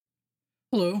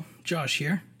Hello, Josh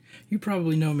here. You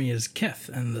probably know me as Keth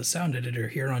and the sound editor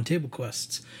here on Table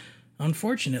Quests.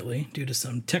 Unfortunately, due to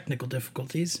some technical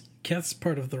difficulties, Keth's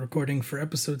part of the recording for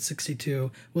episode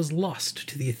 62 was lost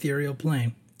to the ethereal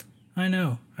plane. I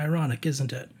know, ironic,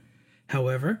 isn't it?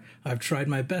 However, I've tried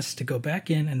my best to go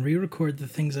back in and re-record the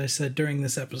things I said during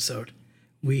this episode.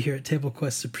 We here at Table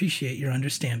Quests appreciate your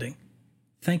understanding.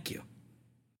 Thank you.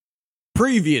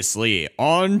 Previously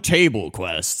on Table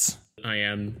Quests. I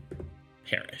am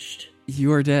perished.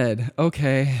 You are dead.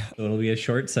 Okay. So it'll be a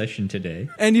short session today.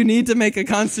 And you need to make a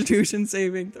Constitution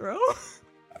saving throw.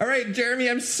 All right, Jeremy,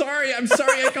 I'm sorry I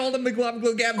called him the Glob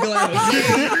Glow Gab Glow.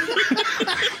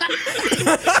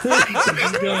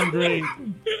 He's doing great.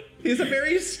 He's a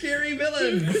very scary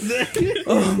villain.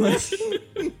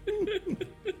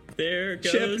 There goes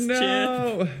Chip,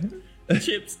 no. Chip.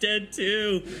 Chip's dead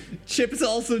too. Chip's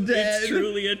also dead. It's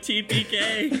truly a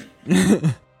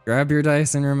TPK. Grab your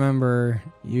dice and remember,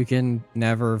 you can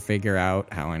never figure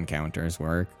out how encounters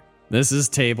work. This is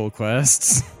Table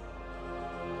Quests.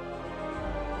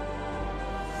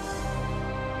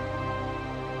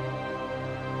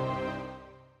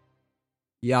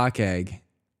 Yakeg.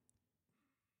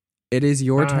 It is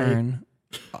your turn.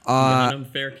 I'm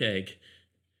fair cake.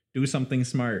 Do something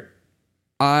smart.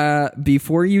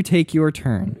 Before you take your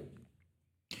turn,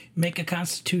 Make a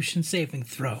Constitution saving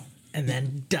throw, and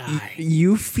then die.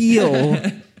 you feel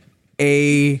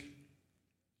a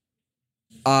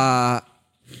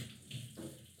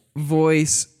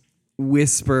voice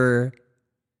whisper,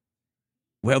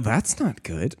 well, that's not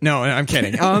good. No, I'm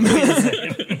kidding. Oh my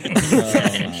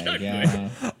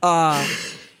god.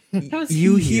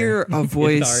 You hear a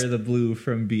voice. Ithar the Blue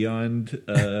from beyond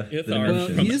the Well,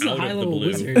 dimension. He's a out of the high-level blue.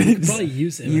 wizard. You could probably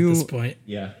use him at this point.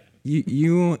 Yeah.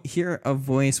 You hear a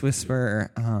voice whisper,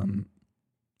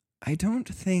 I don't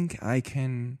think I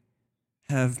can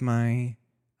have my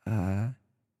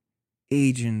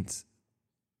agent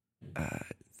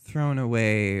thrown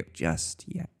away just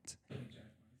yet.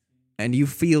 And you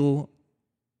feel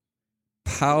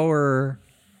power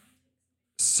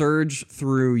surge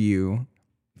through you.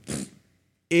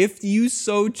 If you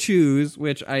so choose,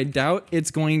 which I doubt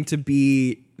it's going to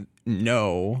be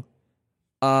no,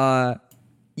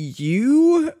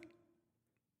 you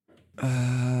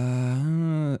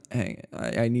I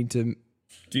need to.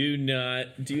 Do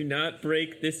not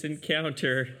break this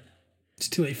encounter. It's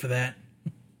too late for that.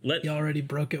 Let He already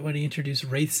broke it when he introduced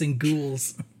wraiths and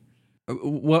ghouls.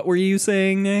 What were you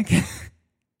saying, Nick? I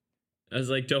was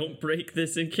like, don't break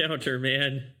this encounter,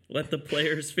 man. Let the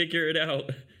players figure it out.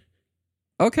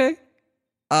 Okay.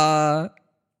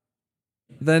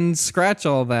 Then scratch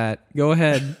all that. Go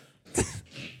ahead.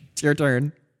 It's your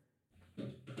turn.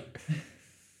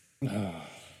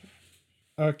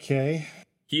 Okay.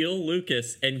 Heal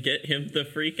Lucas and get him the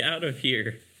freak out of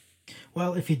here.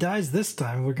 Well, if he dies this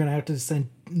time, we're going to have to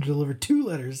deliver 2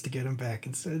 letters to get him back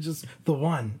instead of just the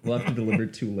one. We'll have to deliver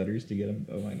 2 letters to get him.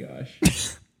 Oh my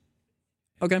gosh.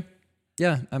 Okay.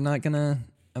 Yeah, I'm not gonna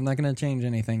change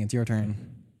anything. It's your turn.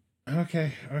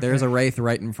 Okay. There's a wraith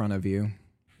right in front of you.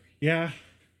 Yeah,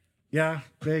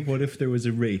 big. What if there was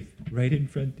a wraith right in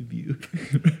front of you?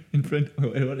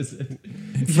 What is it?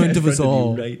 In front of us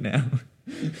all. You right now.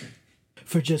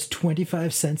 For just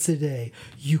 25 cents a day,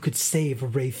 you could save a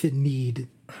wraith in need.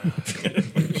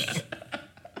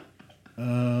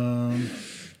 One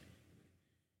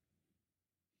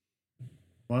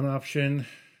option.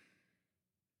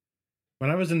 When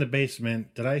I was in the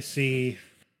basement, did I see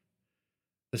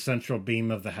the central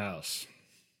beam of the house?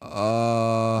 Wait,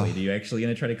 are you actually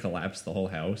gonna try to collapse the whole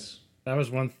house? That was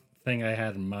one thing I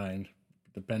had in mind.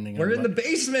 Depending We're on in the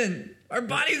basement. Our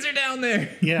bodies are down there.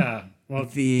 Yeah. Well,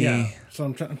 yeah. So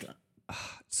I'm trying.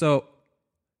 So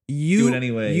Do you it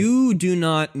anyway. You do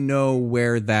not know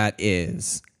where that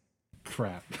is.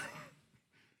 Crap.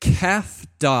 Keth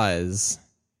does.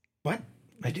 What?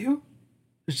 I do?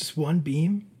 There's just one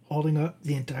beam holding up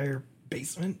the entire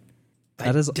basement?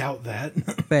 That I is doubt that.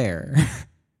 fair.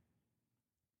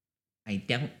 I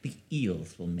doubt the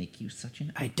eels will make you such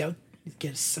an. I doubt you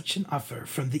get such an offer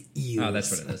from the eels. Oh,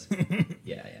 that's what it is.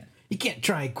 Yeah. You can't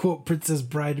try and quote Princess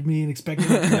Bride to me and expect me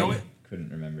to know it. Couldn't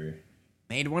remember.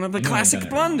 Made one of the I know I've classic done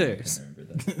it wrong. blunders. I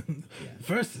remember that.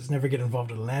 First is never get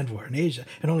involved in a land war in Asia,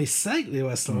 and only slightly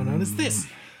less known is this.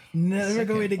 Never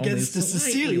going against a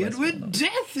slightly Sicilian less when well-known.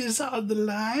 death is on the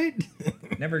line.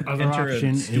 Never Other enter option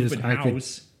a is stupid I could-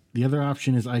 house. The other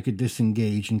option is I could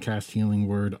disengage and cast Healing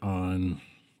Word on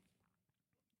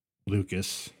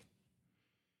Lucas.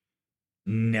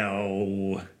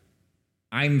 No.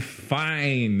 I'm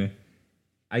fine.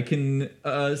 I can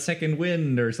second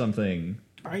wind or something.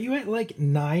 Are you at like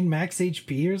 9 max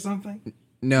HP or something?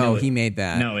 No, he made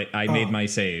that. No, I made my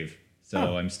save,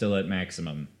 so I'm still at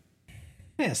maximum.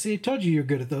 Yeah, see, I told you you're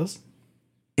good at those.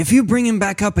 If you bring him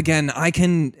back up again, I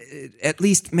can at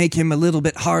least make him a little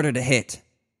bit harder to hit.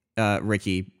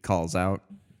 Ricky calls out.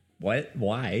 What?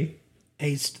 Why?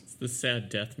 Haste. It's the sad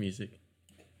death music.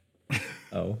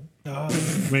 Oh.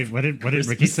 Wait, what did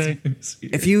Ricky say?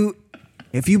 If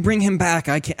you bring him back,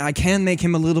 I can make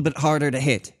him a little bit harder to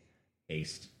hit.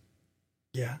 Haste.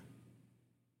 Yeah.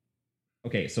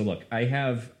 Okay, so look, I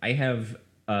have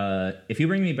if you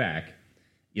bring me back,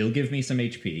 you'll give me some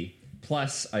HP.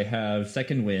 Plus, I have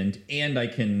second wind, and I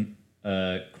can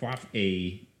quaff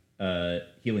a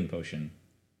healing potion.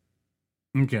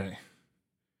 Okay.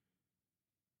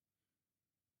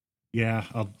 Yeah,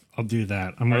 I'll do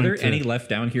that. Are there any left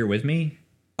down here with me?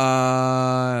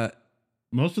 The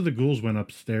Most of the ghouls went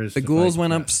upstairs. ghouls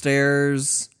went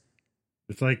upstairs.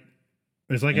 It's like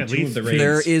at two least of the wraiths.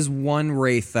 There is one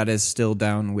wraith that is still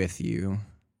down with you.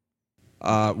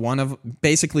 One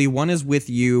is with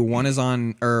you.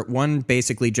 One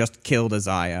basically just killed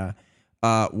Isaiah.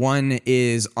 One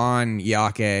is on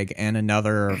Yakeg, and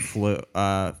another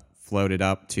floated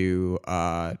up to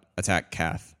attack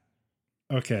Kath.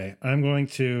 Okay, I'm going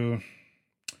to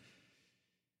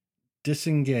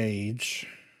disengage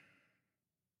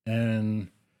and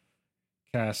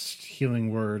cast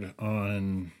Healing Word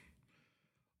on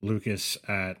Lucas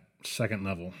at second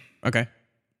level. Okay.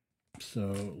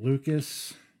 So,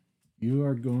 Lucas, you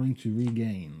are going to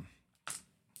regain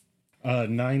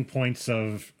 9 points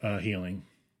of healing.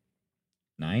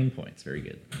 9 points. Very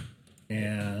good.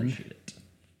 And Appreciate it.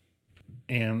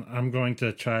 And I'm going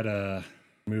to try to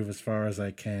move as far as I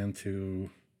can to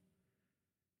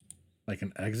like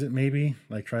an exit, maybe.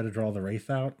 Like try to draw the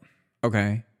wraith out.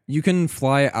 Okay. You can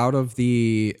fly out of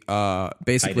the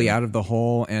basically Hiding. out of the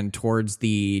hole and towards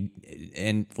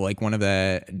like one of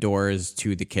the doors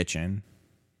to the kitchen.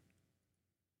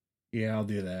 Yeah, I'll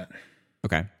do that.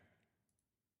 Okay.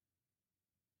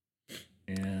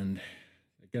 And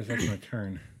I guess that's my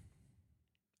turn.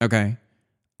 Okay.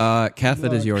 Kath,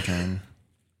 it is your turn.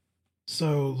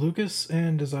 So Lucas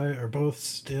and Desire are both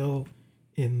still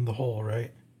in the hole,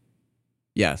 right?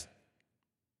 Yes.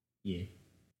 Yeah.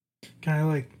 Can I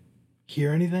like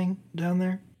hear anything down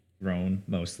there? Groan,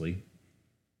 mostly.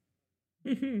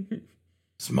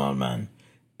 Small man,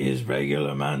 is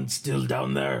regular man still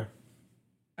down there?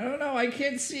 I don't know. I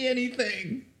can't see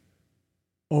anything.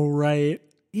 All right.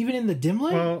 Even in the dim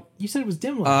light? Well- you said it was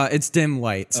dim light. It's dim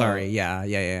light. Sorry.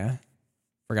 Yeah.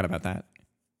 Forgot about that.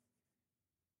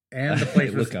 And the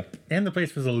place was Look up. and the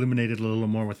place was illuminated a little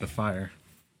more with the fire.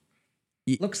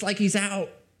 Looks like he's out.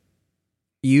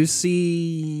 You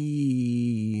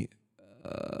see.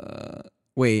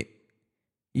 Wait.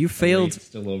 You failed. Wraith's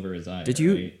still over his eye. Did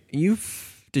you? Right?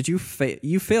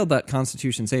 You failed that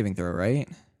Constitution saving throw, right?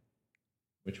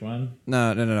 Which one?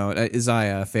 No.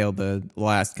 Isaiah failed the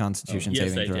last Constitution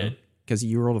yes, saving I throw did. because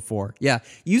you rolled a 4. Yeah,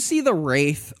 you see the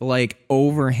wraith like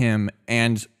over him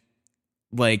and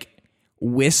like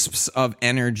wisps of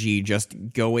energy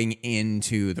just going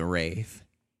into the wraith.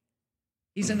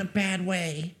 He's in a bad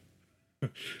way.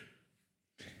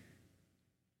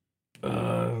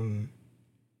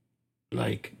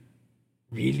 Like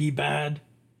really bad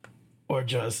or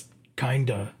just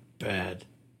kinda bad?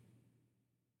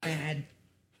 Bad.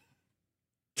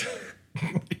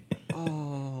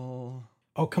 Oh.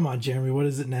 Oh, come on, Jeremy, what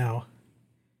is it now?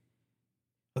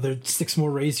 Are there 6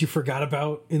 more rays you forgot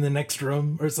about in the next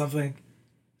room or something?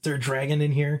 Is there a dragon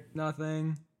in here?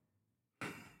 Nothing.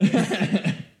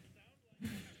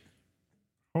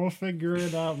 I'll figure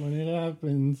it out when it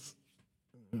happens.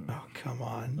 Oh, come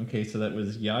on. Okay, so that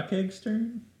was Yakeg's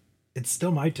turn? It's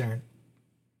still my turn.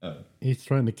 Oh. He's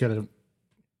trying to get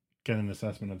an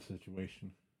assessment of the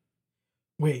situation.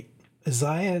 Wait,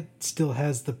 Isaiah still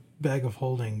has the bag of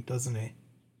holding, doesn't he?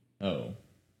 Oh.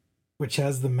 Which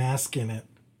has the mask in it,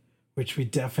 which we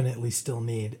definitely still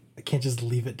need. I can't just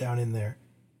leave it down in there.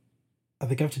 I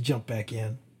think I have to jump back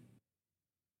in.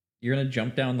 You're gonna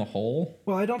jump down the hole?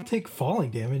 Well, I don't take falling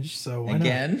damage, so why not?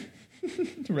 Again?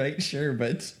 Right, sure,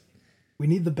 but... We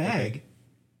need the bag. Okay.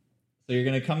 So you're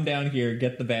gonna come down here,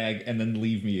 get the bag, and then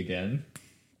leave me again?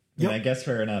 Yep. And I guess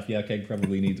fair enough, Yakeg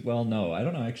probably needs... Well, no, I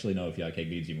don't actually know if Yakeg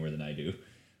needs you more than I do.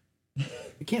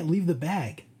 I can't leave the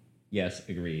bag. Yes,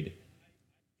 agreed.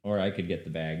 Or I could get the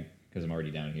bag, because I'm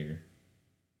already down here.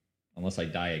 Unless I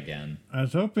die again. I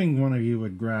was hoping one of you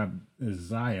would grab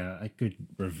Isaiah. I could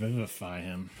revivify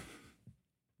him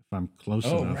if I'm close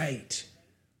enough. Right.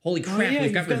 Holy Oh, crap, yeah,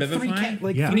 we've got you've got Revivify?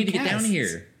 three Yeah. You need to get down casts.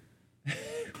 here.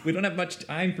 We don't have much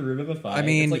time for Revivify. I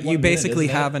mean, It's like 1 you minute, basically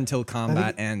isn't it? have until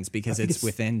combat ends because think it's it's-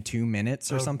 within 2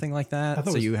 minutes or something like that. thought it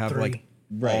So was you have 3. like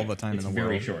all the time It's in the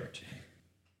very world. short.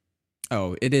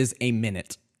 Oh, it is a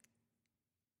minute.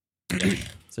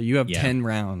 So you have Yeah. 10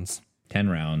 rounds. 10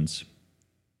 rounds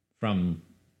from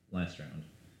last round.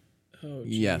 Oh,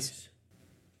 Yes. jeez.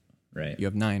 Right. You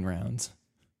have 9 rounds.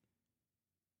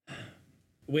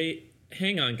 Wait,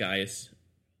 hang on, guys.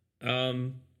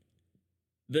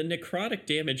 The necrotic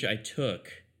damage I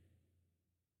took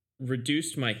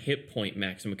reduced my hit point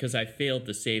maximum because I failed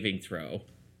the saving throw.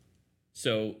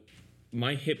 So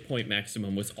my hit point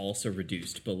maximum was also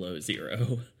reduced below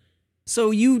 0.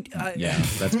 So you Yeah,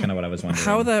 that's kind of what I was wondering.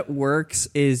 how that works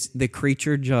is the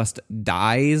creature just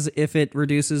dies if it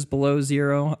reduces below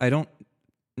 0. I don't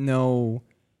know.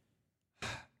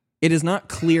 It is not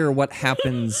clear what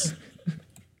happens.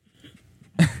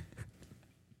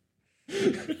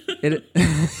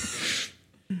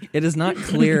 It is not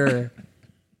clear.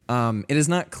 It is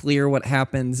not clear what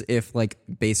happens if like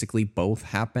basically both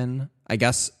happen. I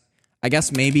guess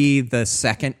maybe the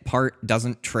second part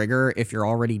doesn't trigger if you're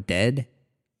already dead.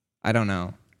 I don't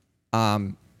know.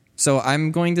 So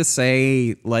I'm going to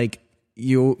say like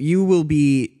you will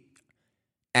be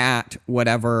at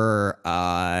whatever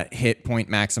hit point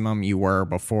maximum you were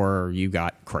before you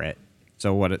got crit.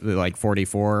 So what, like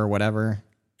 44 or whatever?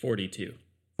 42.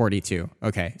 42.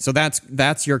 Okay. So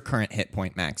that's your current hit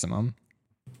point maximum.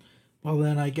 Well,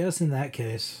 then I guess in that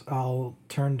case, I'll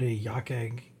turn to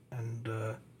Yakeg and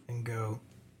go,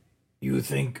 you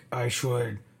think I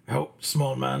should help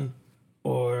small man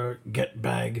or get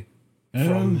bag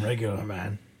from regular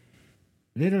man?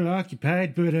 Little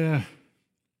occupied, but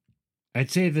I'd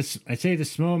say the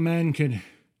small man could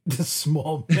The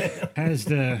small man. has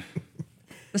the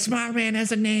The smart man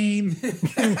has a name.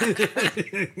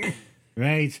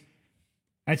 right.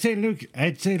 I'd say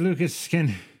Lucas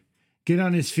can get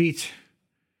on his feet.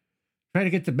 Try to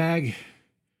get the bag.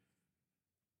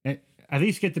 At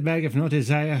least get the bag, if not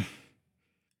Isaiah.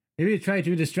 Maybe try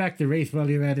to distract the Wraith while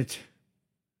you're at it.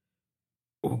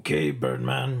 Okay,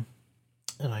 Birdman.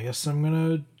 And I guess I'm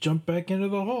gonna jump back into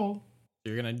the hole.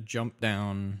 You're going to jump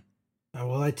down. Now,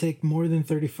 will I take more than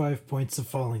 35 points of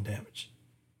falling damage?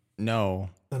 No.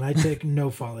 Then I take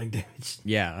no falling damage.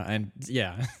 Yeah. And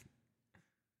yeah.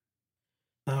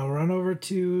 I'll run over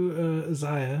to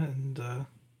Isaiah and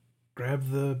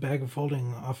grab the bag of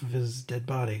holding off of his dead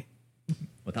body.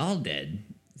 With all dead,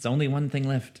 there's only one thing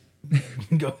left.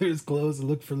 Go through his clothes and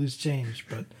look for loose change,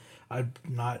 but I'm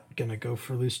not gonna go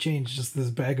for loose change, just this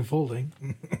bag of holding.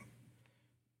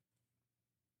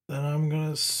 Then I'm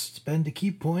gonna spend a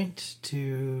key point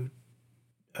to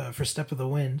for Step of the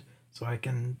Wind, so I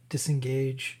can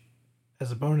disengage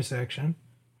as a bonus action,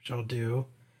 which I'll do.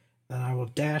 Then I will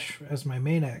dash as my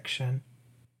main action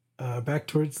back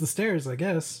towards the stairs, I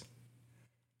guess.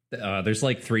 There's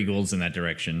like 3 ghouls in that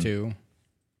direction. 2.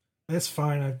 That's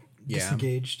fine. I've Yeah.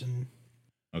 disengaged,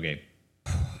 Okay.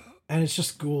 and it's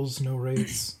just ghouls, no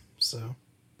wraiths, so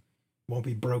won't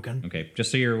be broken. Okay.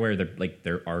 Just so you're aware,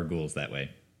 there are ghouls that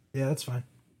way. Yeah, that's fine.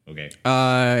 Okay.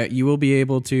 You will be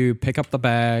able to pick up the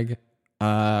bag,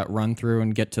 run through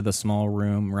and get to the small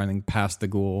room, running past the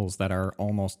ghouls that are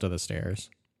almost to the stairs.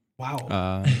 Wow.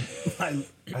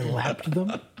 I lapped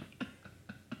them.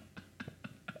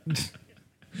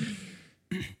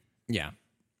 Yeah.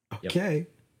 Okay.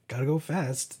 Gotta go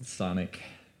fast. Sonic.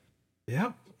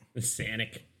 Yep.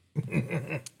 Sanic.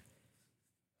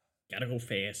 Gotta go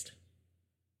fast.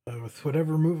 With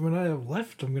whatever movement I have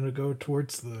left, I'm gonna go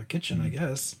towards the kitchen, I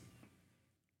guess.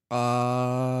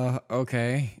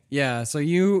 Okay. Yeah, so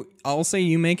I'll say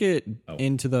you make it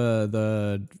into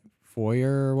the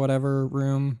foyer or whatever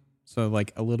room. So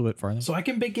like a little bit farther. So I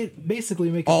can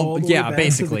basically make it all the way yeah, back to the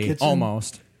basically, kitchen.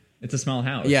 almost. It's a small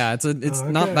house. Yeah, it's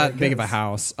Okay, not that I big of a guess.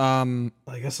 house. I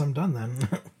guess I'm done then.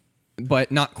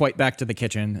 But not quite back to the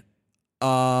kitchen.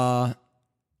 So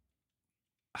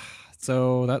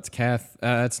that's Kath.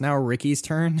 It's now Ricky's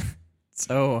turn.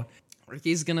 So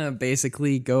Ricky's gonna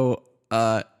basically go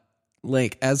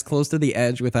like as close to the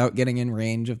edge without getting in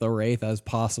range of the wraith as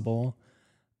possible.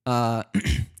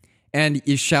 And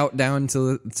you shout down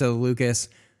to Lucas,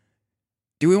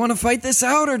 "Do we want to fight this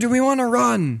out or do we want to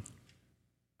run?"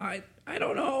 I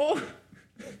don't know.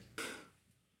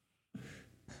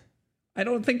 I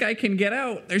don't think I can get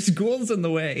out. There's ghouls in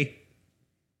the way.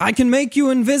 "I can make you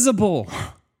invisible."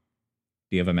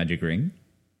 Do you have a magic ring?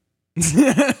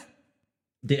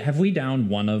 Have we downed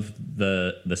one of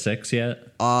the 6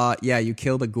 yet? Yeah, you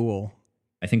killed a ghoul.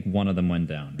 I think one of them went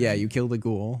down. Yeah, you killed a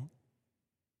ghoul.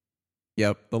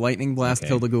 Yep, the lightning blast Okay.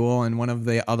 killed a ghoul, and one of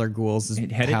the other ghouls is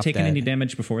Had it half taken dead. any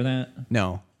damage before that?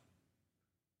 No,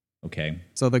 Okay.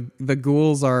 So the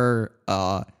ghouls are,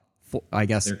 I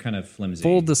guess, They're kind of flimsy.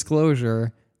 full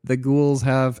disclosure. The ghouls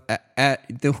have at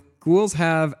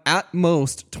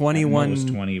most 21. At most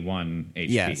 21 HP.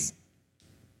 Yes,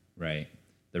 Right.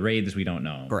 The wraiths we don't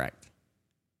know. correct.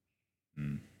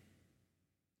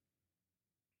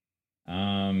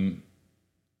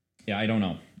 Yeah, I don't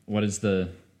know. What is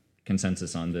the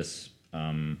consensus on this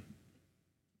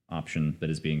option that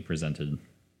is being presented?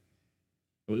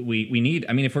 We need.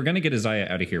 I mean, if we're gonna get Isaiah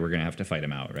out of here, we're gonna have to fight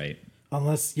him out, right?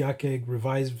 Unless Yakeg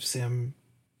revivifies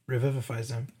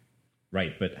him.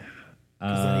 Right, but then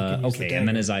he can use the okay, and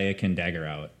then dagger. Isaiah can dagger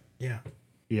out. Yeah.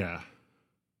 Yeah.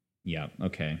 Yeah,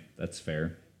 okay, that's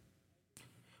fair.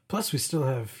 Plus, we still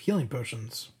have healing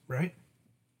potions, right?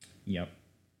 Yep.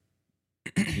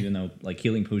 Even though like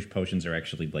healing potions are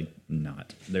actually like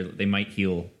not. They might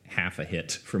heal half a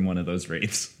hit from one of those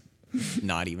wraiths.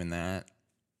 Not even that.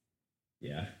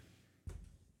 Yeah.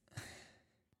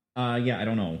 Yeah, I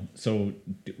don't know. So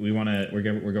do we want to. We're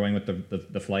going with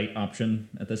the flight option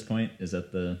at this point. Is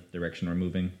that the direction we're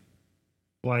moving?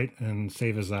 Flight and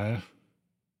save Isaiah.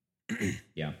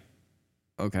 Yeah.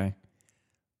 Okay.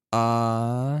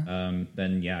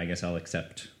 Then yeah, I guess I'll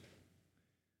accept.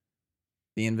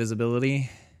 The invisibility.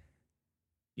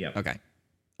 Yeah. Okay.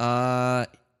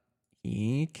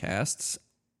 He casts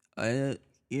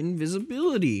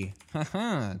invisibility.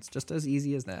 Haha, it's just as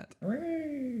easy as that.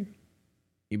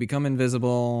 You become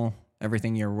invisible.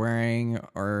 Everything you're wearing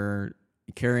or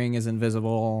carrying is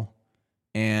invisible,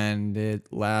 and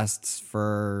it lasts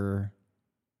for.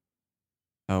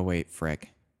 Oh wait, frick.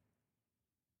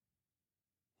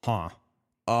 Huh.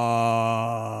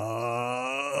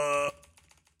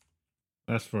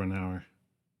 That's for an hour.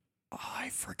 I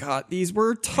forgot these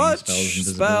were touch spells,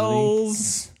 invisibility.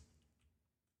 spells.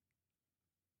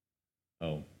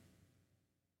 Oh.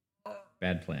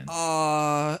 Bad plan.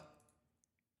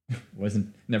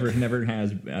 Wasn't never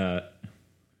has.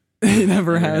 It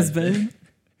never has been.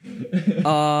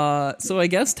 So I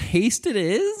guess haste it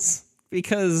is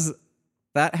because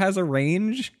that has a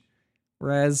range,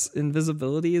 whereas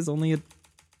invisibility is only a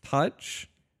touch.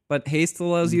 But haste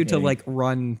allows you to Okay. like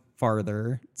run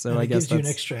farther. So And I it guess gives you an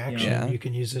that's extra action. Yeah. You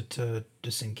can use it to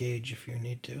disengage if you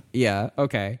need to. yeah.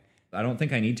 Okay. I don't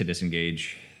think I need to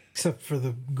disengage. Except for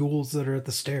the ghouls that are at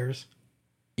the stairs.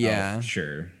 Yeah. Oh,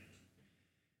 sure.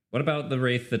 What about the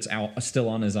wraith that's still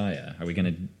on Isaiah? Are we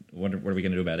gonna? What are we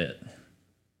gonna do about it?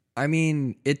 I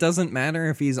mean, it doesn't matter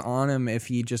if he's on him if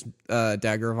he just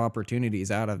dagger of opportunities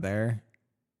out of there.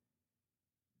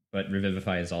 But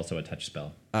revivify is also a touch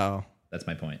spell. Oh. That's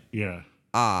my point. Yeah.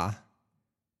 I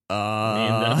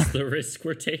mean, that's the risk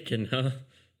we're taking, huh?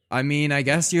 I mean, I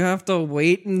guess you have to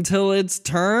wait until its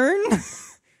turn.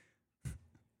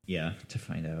 Yeah, to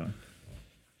find out.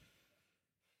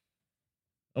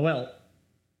 Oh well,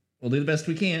 we'll do the best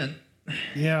we can.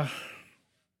 Yeah.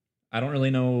 I don't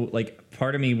really know. Like,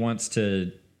 part of me wants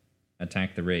to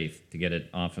attack the wraith to get it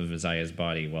off of Isaiah's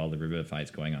body while the revivify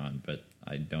is going on, but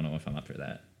I don't know if I'm up for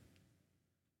that.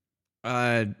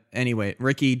 Anyway,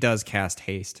 Ricky does cast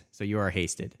haste, so you are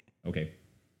hasted. Okay.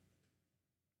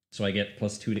 So I get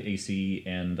 +2 to AC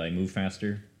and I move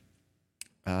faster.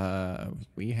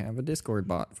 We have a Discord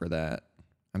bot for that.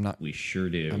 We sure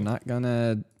do. I'm not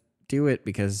gonna do it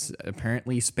because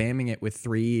apparently spamming it with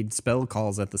 3 spell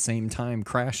calls at the same time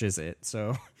crashes it.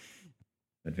 So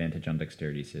Advantage on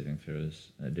dexterity saving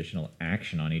throws. An additional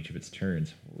action on each of its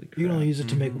turns. Holy crap. You can only use it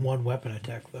to make one weapon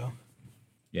attack, though.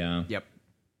 Yeah. yep.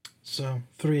 So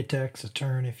 3 attacks a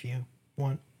turn if you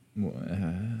want.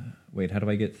 Wait, how do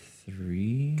I get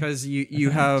 3? Because you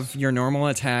have your normal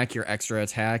attack, your extra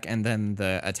attack, and then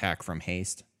the attack from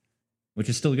haste. Which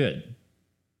is still good.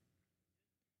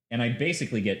 And I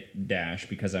basically get dash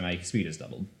because my speed is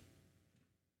doubled.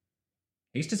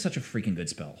 Haste is such a freaking good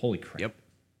spell. Holy crap. Yep.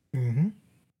 Mm-hmm.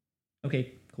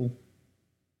 Okay, cool.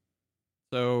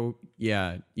 So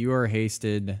yeah, you are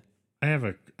hasted. I have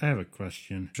a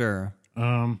question. Sure.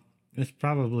 It's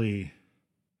probably.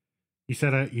 You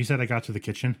said I got to the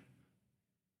kitchen.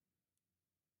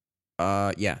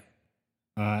 Yeah.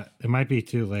 It might be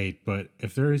too late, but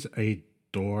if there is a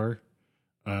door,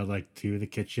 like to the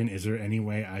kitchen, is there any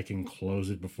way I can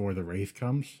close it before the wraith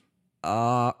comes?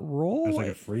 Roll As like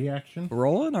a free action.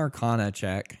 roll an Arcana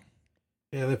check.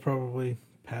 Yeah, they probably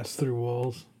pass through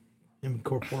walls.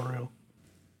 Incorporeal.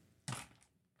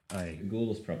 The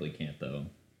ghouls probably can't, though.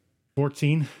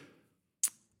 14.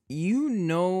 You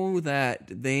know that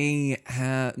they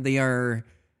are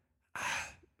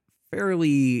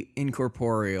fairly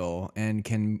incorporeal and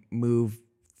can move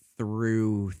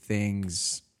through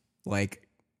things like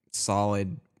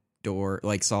solid door,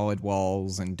 like solid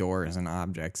walls and doors and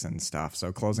objects and stuff.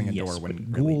 So closing a door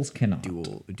wouldn't ghouls cannot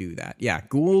do that. Yeah,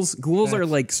 ghouls are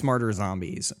like smarter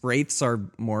zombies. Wraiths are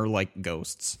more like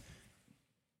ghosts.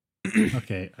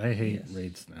 Okay, I hate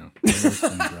raids now. Worse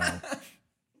than Drow.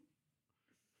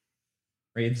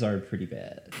 Raids are pretty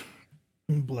bad.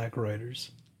 Black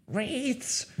Riders.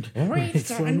 Wraiths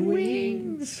on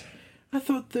wings. I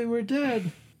thought they were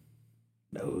dead.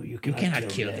 No, you cannot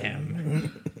kill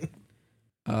them.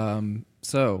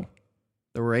 So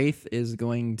the Wraith is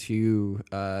going to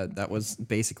that was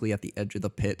basically at the edge of the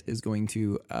pit, is going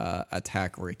to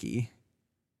attack Ricky.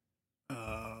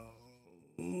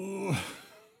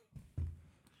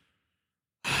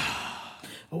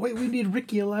 Oh wait, we need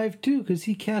Ricky alive too, because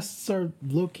he casts our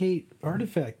locate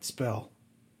artifact spell.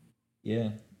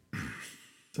 Yeah.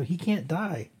 So he can't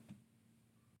die.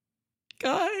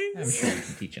 Guys, I'm sure you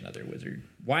can teach another wizard.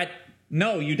 What?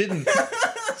 No, you didn't.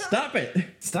 Stop it.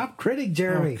 Stop critting,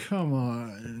 Jeremy. Oh, come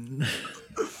on.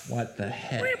 What the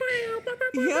heck?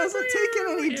 he hasn't taken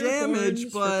any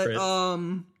damage, but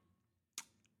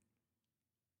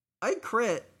I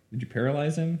crit. Did you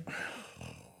paralyze him?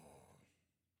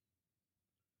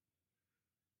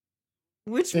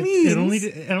 Which means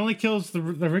It only kills the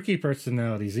Ricky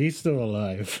personalities. He's still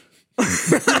alive.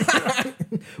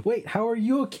 Wait, how are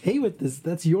you okay with this?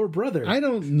 That's your brother. I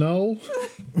don't know.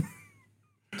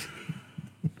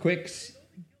 Quicks.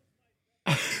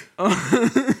 I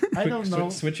don't know.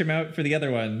 Switch him out for the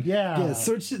other one. Yeah,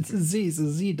 switch it to Z so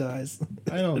Z dies.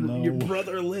 I don't know. Your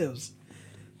brother lives.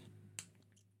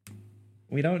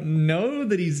 We don't know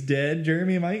that he's dead.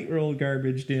 Jeremy might roll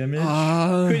garbage damage.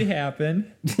 Could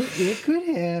happen. It could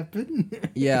happen.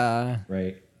 Yeah.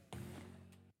 Right.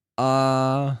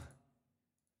 All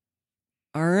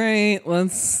right.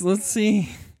 Let's see.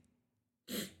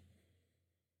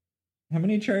 How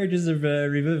many charges of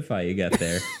Revivify you got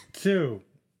there? 2.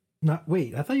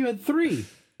 Wait, I thought you had 3.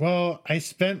 Well, I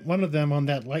spent one of them on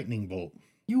that lightning bolt.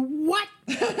 You what?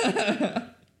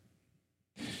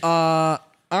 All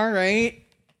right.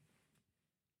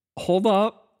 Hold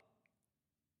up.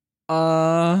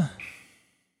 Does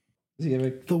he have a...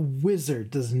 The wizard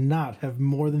does not have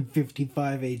more than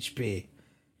 55 HP.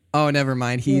 Oh, never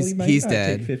mind. He's might he's not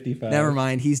dead. take 55. Never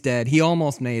mind. He's dead. He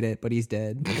almost made it, but he's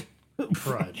dead.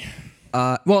 Crud.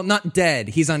 Well, not dead.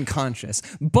 He's unconscious.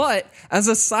 But as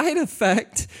a side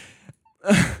effect,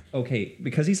 Okay,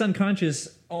 because he's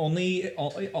unconscious, all it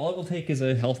will take is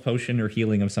a health potion or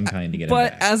healing of some kind to get him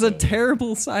but back. as a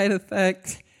terrible side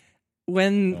effect,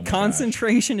 when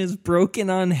concentration is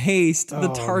broken on haste, the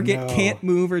target can't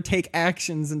move or take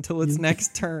actions until its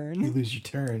next You turn. lose your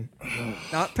turn.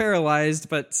 Not paralyzed,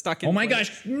 but stuck in Oh my place.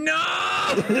 gosh,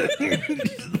 no!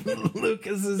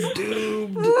 Lucas is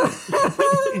doomed.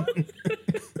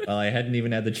 Well, I hadn't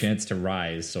even had the chance to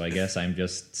rise, so I guess I'm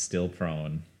just still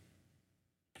prone.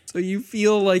 So you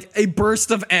feel like a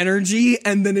burst of energy,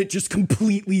 and then it just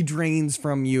completely drains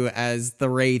from you as the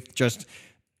Wraith just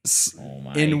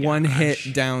one hit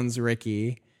downs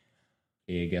Ricky.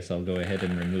 Okay, I guess I'll go ahead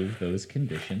and remove those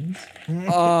conditions.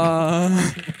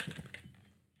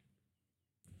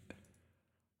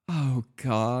 Oh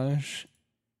gosh.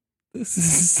 This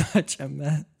is such a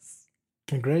mess.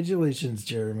 Congratulations,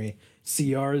 Jeremy.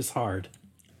 CR is hard.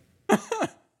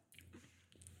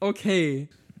 Okay.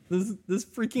 This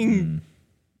freaking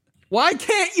Why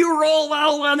can't you roll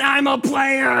well when I'm a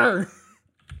player?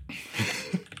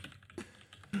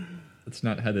 That's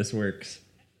not how this works.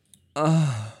 I'm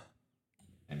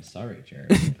sorry,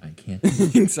 Jeremy. I can't.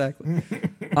 Exactly.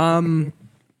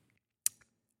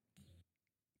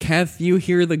 Keth, you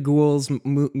hear the ghouls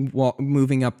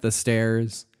moving up the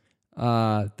stairs.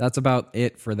 That's about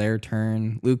it for their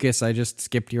turn. Lucas, I just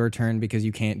skipped your turn because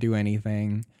you can't do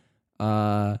anything.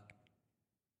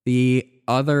 The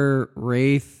other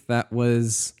Wraith that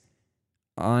was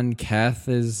on Keth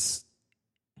is...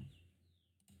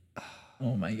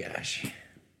 Oh my gosh.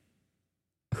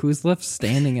 Who's left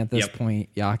standing at this point?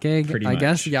 Yakeg? Pretty I much.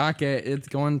 guess Yakeg. It's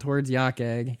going towards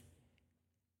Yakeg.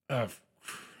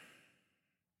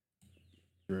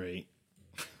 Great.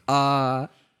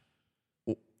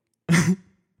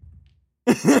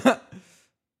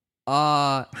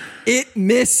 It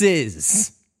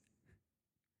misses.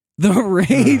 The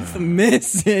Wraith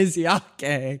misses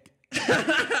Yakeg.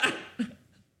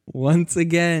 Once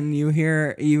again, you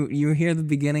hear the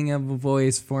beginning of a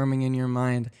voice forming in your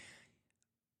mind.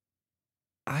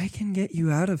 I can get you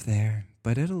out of there,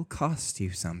 but it'll cost you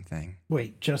something.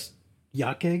 Wait, just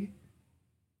Yakeg?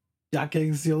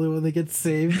 Yakeg's the only one that gets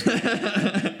saved?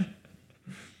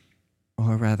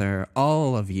 Or rather,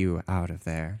 all of you out of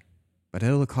there, but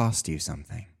it'll cost you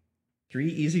something. 3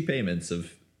 easy payments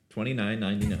of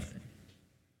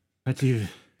 $29.99.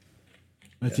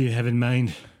 What do you have in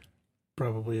mind?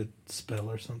 Probably a spell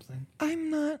or something. I'm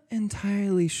not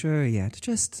entirely sure yet.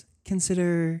 Just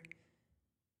consider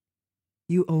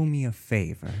you owe me a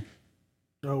favor.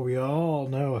 Oh, we all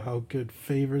know how good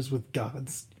favors with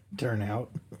gods turn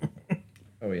out.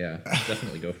 Oh yeah,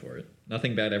 definitely go for it.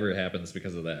 Nothing bad ever happens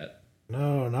because of that.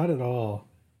 No, not at all.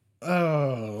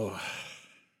 Oh,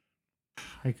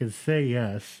 I could say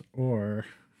yes, or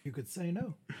You could say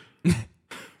no. They're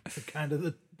kind of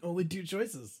the only two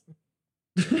choices.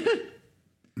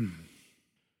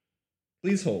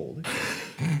 Please hold.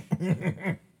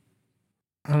 I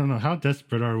don't know. How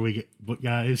desperate are we,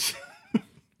 guys?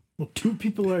 Well, two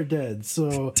people are dead,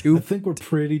 so Two- I think we're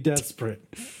pretty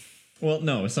desperate. Well,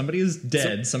 no, somebody is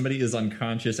dead, somebody is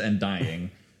unconscious and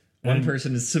dying. One And-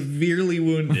 person is severely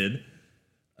wounded.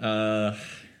 Two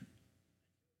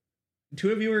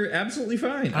of you are absolutely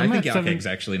fine. I'm I think at seven- Yakeg's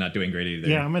actually not doing great either.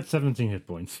 Yeah, I'm at 17 hit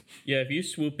points. Yeah, if you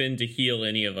swoop in to heal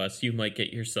any of us, you might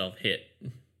get yourself hit.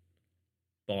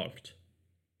 Bonked.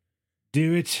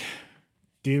 Do it.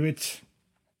 Do it.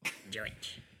 Do it.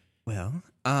 Well,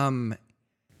 I'm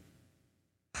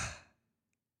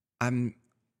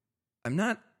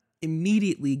not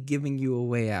immediately giving you a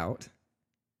way out.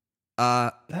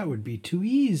 That would be too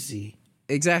easy.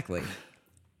 Exactly.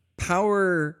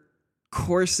 Power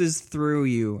courses through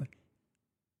you.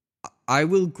 I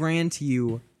will grant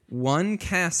you one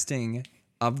casting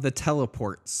of the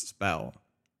teleport spell.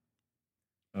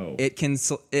 Oh. It can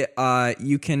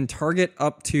you can target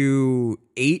up to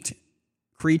 8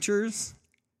 creatures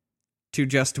to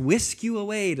just whisk you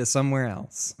away to somewhere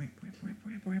else.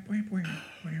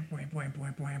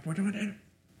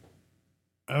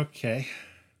 Okay.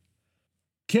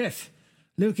 Kith,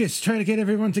 Lucas, try to get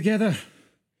everyone together.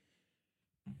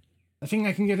 I think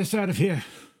I can get us out of here.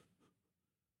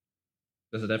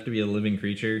 Does it have to be a living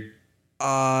creature?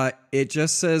 It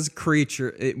just says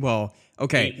creature.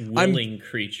 Okay. 8 willing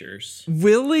creatures.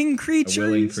 Willing creatures. A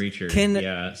willing creature. Can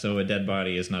Yeah, so a dead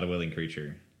body is not a willing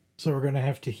creature. So we're going to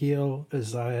have to heal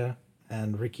Isaiah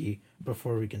and Ricky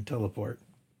before we can teleport.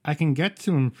 I can get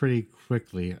to him pretty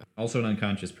quickly. Also, an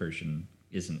unconscious person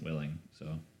isn't willing,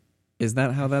 so Is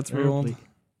that how that's ruled?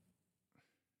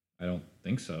 I don't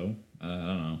think so. I don't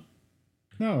know.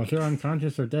 No, if they're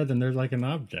unconscious or dead, then they're like an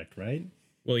object, right?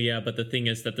 Well, yeah, but the thing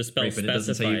is that the spell Right, but it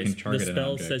doesn't say you specifies can target the an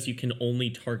spell object. says you can only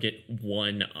target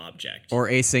one object. Or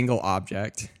a single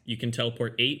object. You can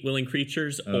teleport 8 willing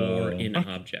creatures or an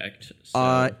object.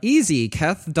 Easy.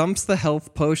 Keth dumps the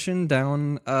health potion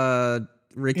down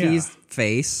Ricky's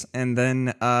face, and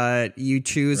then you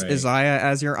choose Right. Isaiah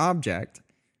as your object.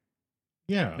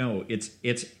 Yeah. No, it's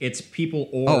people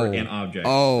or an object.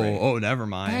 right? Oh, never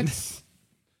mind. That's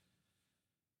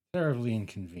terribly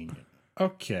inconvenient.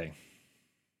 Okay.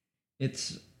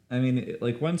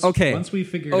 Once we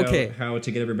figure Okay. out how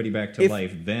to get everybody back to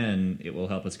life, then it will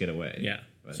help us get away. Yeah.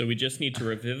 But- So we just need to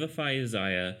revivify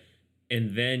Isaiah,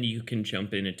 and then you can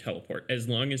jump in and teleport. As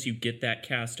long as you get that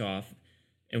cast off,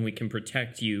 and we can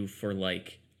protect you for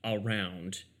like a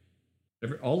round.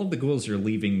 all of the ghouls are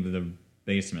leaving the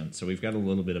basement, so we've got a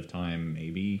little bit of time,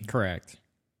 maybe, Correct.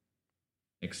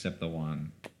 except the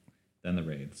one, then the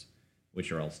raids,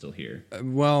 which are all still here.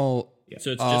 So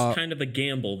it's just kind of a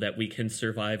gamble that we can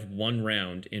survive one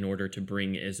round in order to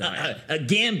bring Isaiah. A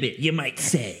gambit, you might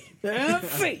say.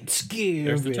 Fate skill.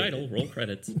 There's the title. Roll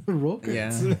credits. Roll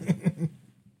credits. Yeah.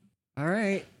 All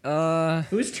right.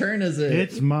 Whose turn is it?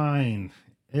 It's mine.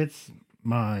 It's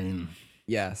mine.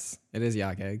 Yes, it is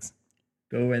Yakeg's.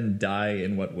 Go and die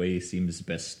in what way seems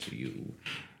best to you.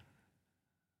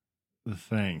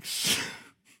 Thanks.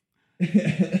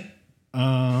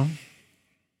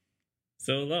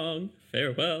 So long,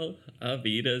 farewell,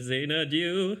 Avida Zain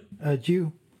adieu.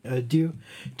 Adieu, adieu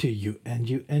to you and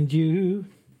you and you.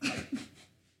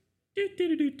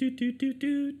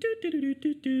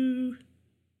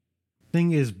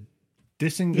 Thing is,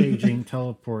 disengaging,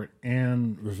 teleport,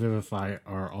 and revivify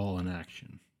are all in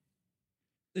action.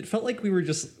 It felt like we were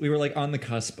like on the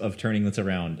cusp of turning this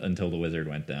around until the wizard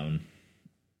went down.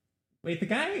 Wait, the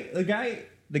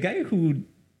guy who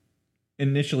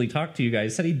initially talked to you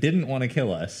guys said he didn't want to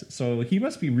kill us, so he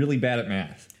must be really bad at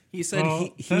math. He said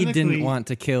Well, he technically- didn't want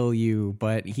to kill you,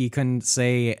 but he couldn't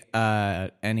say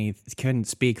couldn't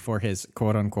speak for his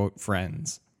quote unquote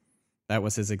friends. That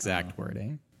was his exact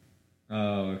wording.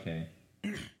 Oh, okay.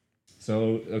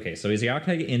 So is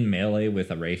Yakeg in melee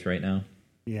with a wraith right now?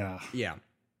 Yeah. Yeah.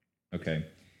 Okay.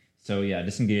 So yeah,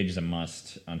 disengage is a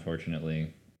must,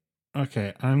 unfortunately.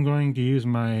 Okay, I'm going to use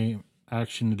my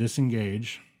action to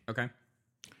disengage, Okay.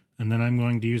 and then I'm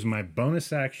going to use my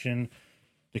bonus action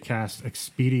to cast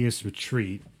Expeditious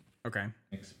Retreat. Okay.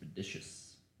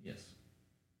 Expeditious. Yes.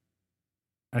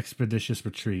 Expeditious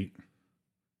Retreat.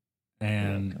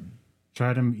 And Welcome.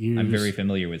 try to use I'm very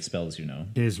familiar with spells, you know.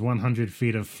 his 100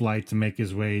 feet of flight to make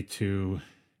his way to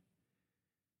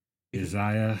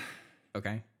Isaiah.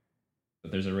 Okay.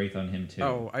 But there's a wraith on him too.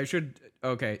 Oh, I should.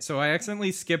 Okay, so I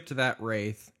accidentally skipped that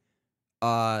wraith.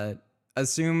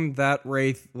 Assume that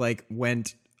wraith like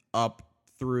went up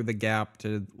through the gap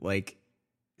to like,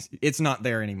 it's not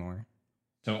there anymore.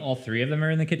 So all three of them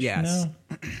are in the kitchen Yes.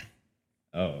 now?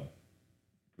 Oh.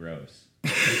 Gross.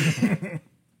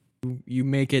 You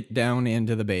make it down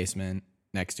into the basement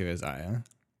next to Isaiah.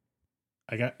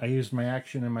 I used my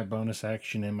action and my bonus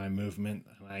action and my movement,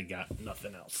 and I got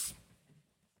nothing else.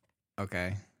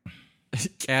 Okay.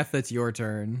 Kath, it's your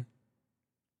turn.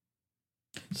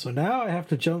 So now I have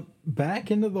to jump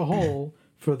back into the hole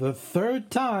for the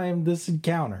third time this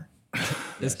encounter.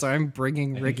 This time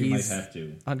bringing I think you might Ricky's have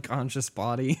to. unconscious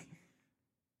body.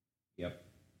 Yep.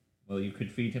 Well, you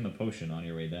could feed him a potion on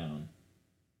your way down.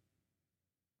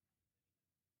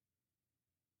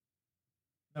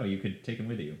 No, you could take him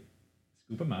with you.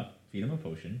 Scoop him up, feed him a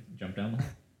potion, jump down the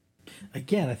hole.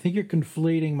 Again, I think you're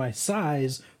conflating my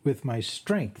size with my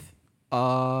strength.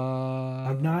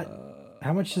 I'm not.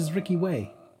 How much does Ricky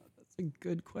weigh? That's a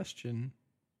good question.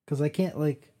 Because I can't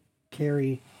like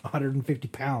carry 150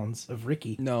 pounds of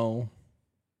Ricky. No.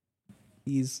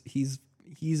 He's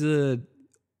a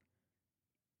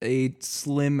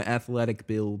slim athletic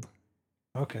build.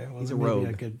 Okay, well, He's a then maybe I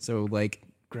rogue. could So like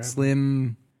grab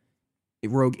slim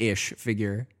rogue-ish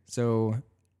figure. So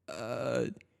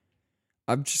I'm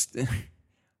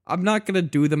not going to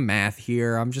do the math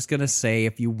here. I'm just going to say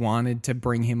if you wanted to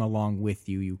bring him along with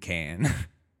you, you can.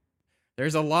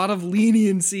 There's a lot of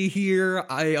leniency here.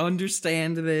 I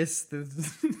understand this.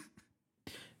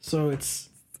 So it's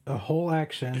a whole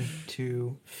action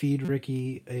to feed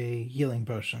Ricky a healing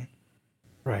potion.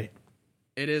 Right.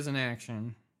 It is an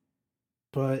action.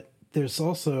 But there's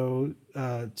also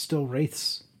still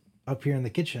wraiths up here in the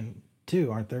kitchen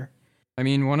too, aren't there? I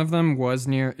mean, one of them was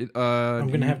near. I'm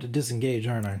going to have to disengage,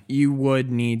 aren't I? You would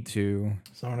need to.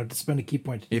 So I'm going to have to spend a key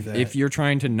point to do that. If you're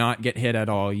trying to not get hit at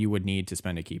all, you would need to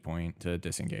spend a key point to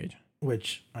disengage.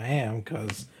 Which I am,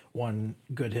 because one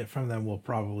good hit from them will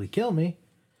probably kill me.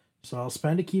 So I'll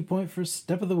spend a key point for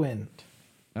Step of the Wind.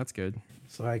 That's good.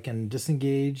 So I can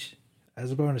disengage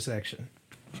as a bonus action.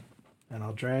 And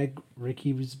I'll drag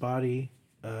Ricky's body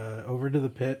over to the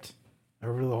pit,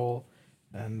 over to the hole,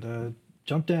 and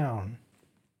jump down.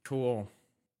 Cool.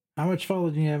 How much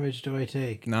falling damage do I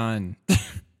take? None.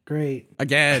 Great.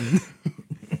 Again.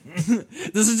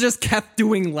 This is just kept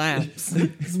doing laps.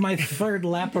 This is my third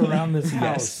lap around this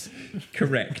house.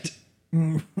 Correct.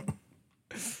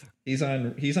 He's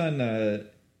on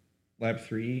lab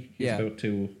 3. Yeah.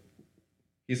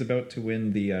 He's about to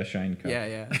win the Shine Cup.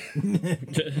 Yeah.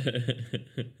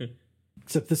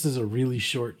 Except this is a really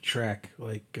short track.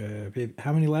 Like,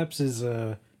 how many laps is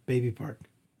Baby Park?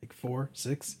 Like 4,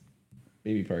 6?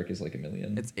 Baby Park is like 1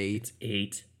 million. It's 8.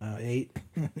 8. 8.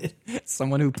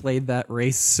 Someone who played that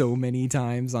race so many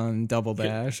times on Double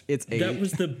Dash. It's 8. That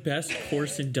was the best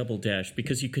course in Double Dash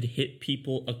because you could hit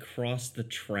people across the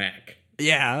track.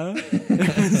 Yeah.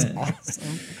 It was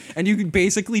awesome. And you could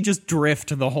basically just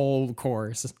drift the whole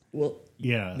course. Well,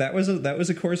 Yeah. that was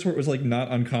a course where it was like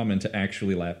not uncommon to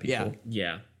actually lap people.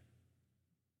 Yeah. Yeah.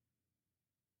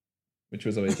 Which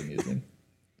was always amusing.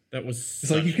 That was It's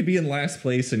like you could be in last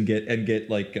place and get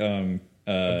like a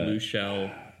blue shell.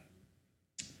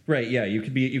 right, yeah, you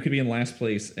could be in last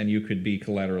place and you could be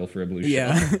collateral for a blue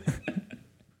shell. Yeah.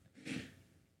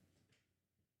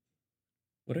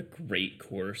 What a great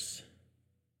course.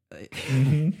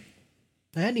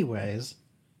 Anyways,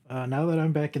 now that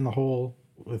I'm back in the hole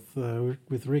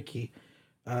with Ricky,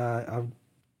 I'll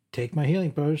take my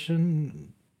healing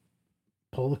potion,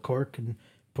 pull the cork, and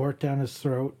pour it down his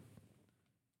throat.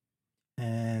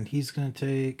 And he's going to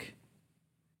take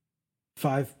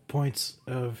 5 points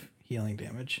of healing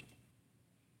damage.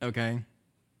 Okay.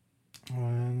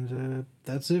 And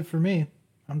that's it for me.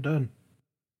 I'm done.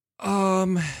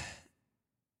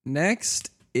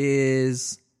 Next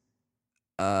is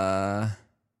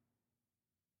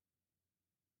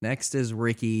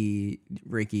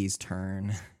Ricky's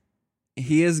turn.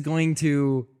 He is going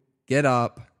to get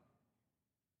up,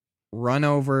 run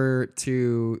over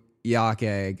to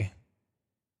Yak-Egg,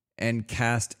 and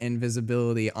cast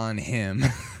invisibility on him.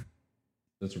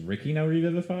 Does Ricky now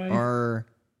revivify? Or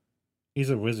He's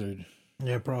a wizard.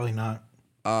 Yeah, probably not.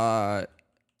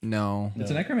 no. It's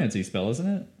a necromancy spell, isn't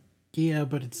it? Yeah,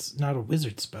 but it's not a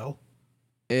wizard spell.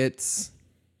 It's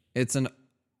an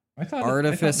I thought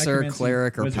Artificer, necromancy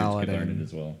cleric, or wizards could paladin. learn it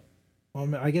as well.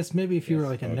 Well, I guess maybe if you were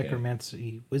Yes, like a okay.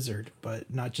 necromancy wizard,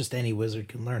 but not just any wizard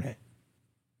can learn it.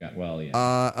 Yeah, well,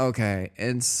 yeah. Okay.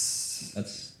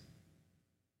 That's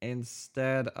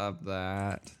Instead of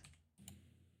that,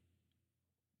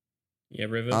 Yeah,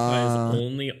 Revivify is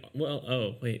only. Well,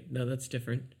 oh wait, no, that's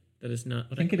different. That is not.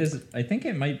 I think it is. I think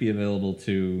it might be available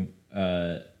to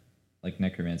like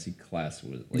necromancy class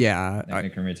with. Like, yeah,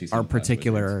 necromancy our subclass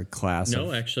particular wizards. class. No,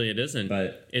 of, actually, it isn't.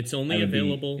 But it's only that would be-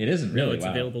 available. it isn't No, really, it's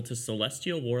wow. available to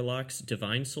celestial warlocks,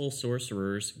 divine soul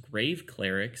sorcerers, grave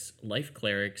clerics, life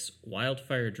clerics,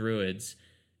 wildfire druids,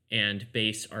 and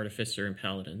base artificer and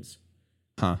paladins.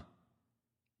 huh?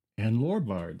 And lore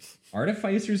bards.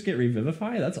 Artificers get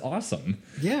revivify. That's awesome.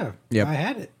 Yeah, Yep. I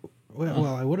had it. Well,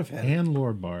 I would have had it. And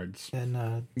lore bards. And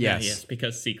Yeah, Yes. yes,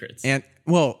 because secrets. And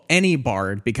well, any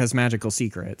bard because magical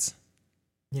secrets.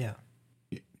 yeah,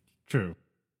 True.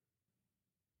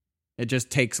 It just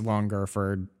takes longer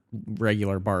for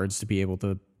regular bards to be able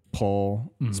to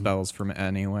pull spells from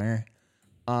anywhere.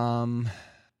 So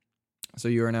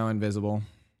you are now invisible.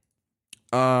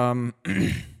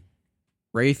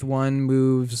 Wraith 1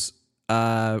 moves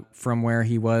from where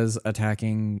he was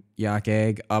attacking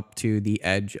Yak-Egg up to the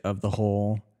edge of the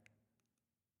hole.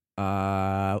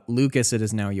 Lucas, it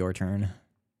is now your turn.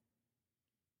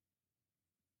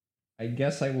 I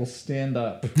guess I will stand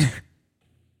up.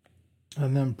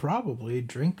 and then probably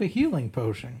drink a healing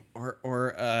potion.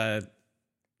 Or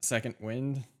second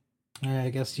wind. I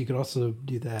guess you could also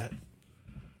do that.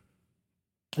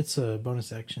 It's a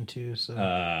bonus action too, so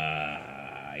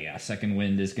Yeah, second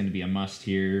wind is going to be a must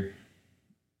here.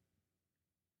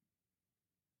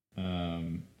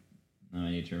 I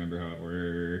need to remember how it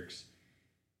works.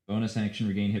 Bonus action,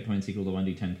 regain hit points equal to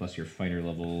 1d10 plus your fighter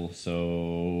level.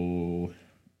 So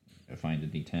I find a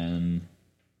d10.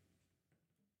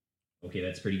 Okay,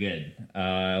 that's pretty good.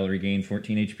 I'll regain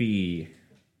 14 HP,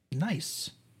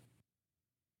 nice.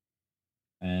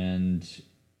 and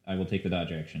I will take the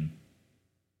dodge action.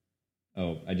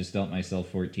 Oh, I just dealt myself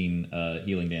 14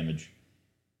 healing damage.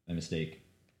 My mistake.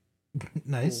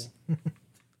 Nice.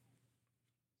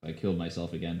 I killed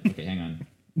myself again. Okay, hang on.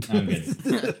 I'm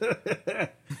good.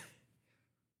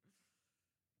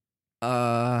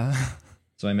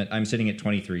 So I'm sitting at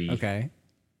 23. Okay.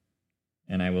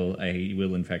 And I will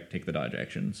in fact take the dodge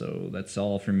action. So that's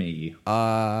all for me.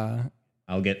 Bunched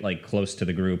I'll get like close to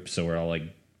the group so we're all like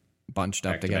up back to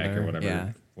together back or whatever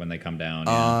Yeah. when they come down.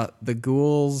 Yeah. The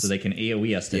ghouls. So they can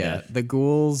AoE us to death. The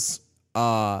ghouls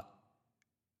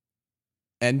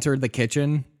entered the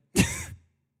kitchen.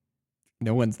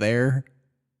 No one's there.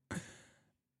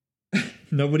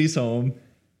 Nobody's home.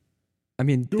 I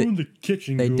mean, Go in the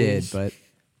kitchen, they did, but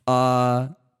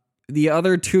the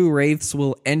other two wraiths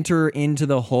will enter into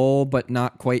the hole but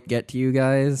not quite get to you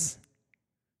guys.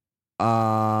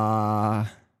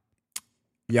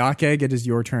 Yak-Egg, it is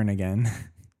your turn again.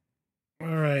 All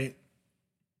right.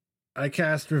 I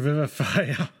cast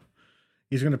Revivify.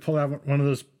 He's going to pull out one of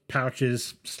those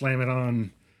pouches, slam it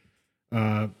on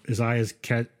Isaiah's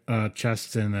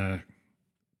chest, and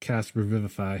cast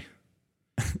Revivify.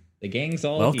 The gang's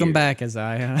all Welcome here. back,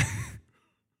 Isaiah.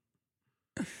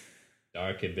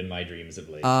 Dark had been my dreams of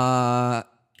late. Now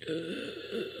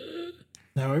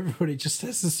everybody just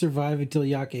has to survive until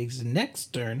Yak-Egg's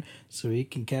next turn so he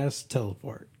can cast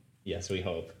teleport. Yes, we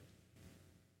hope.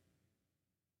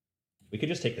 We could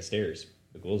just take the stairs.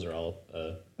 The ghouls are all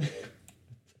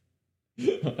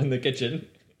in the kitchen.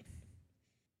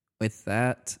 With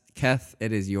that, Keth,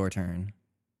 it is your turn.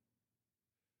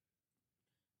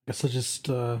 Guess I'll just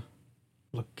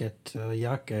look at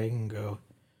Yak-Egg and go,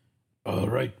 all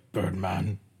right,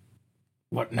 Birdman.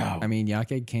 What now? I mean,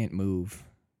 Yak-Egg can't move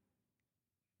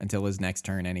until his next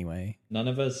turn anyway. None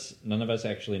of us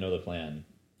actually know the plan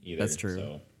either. That's true.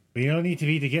 So. We all need to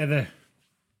be together.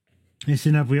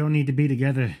 Listen up, we all need to be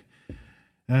together.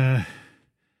 I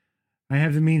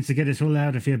have the means to get us all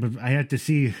out of here, but I had to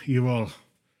see you all.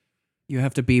 You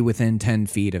have to be within 10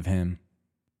 feet of him.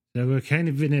 So we're kind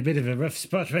of in a bit of a rough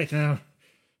spot right now.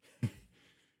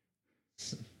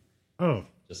 Oh,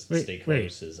 Just Wait, stay wait.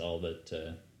 close is all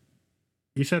that.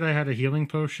 you said I had a healing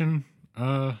potion?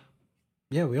 Yeah,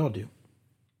 we all do.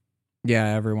 Yeah,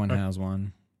 everyone has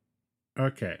one.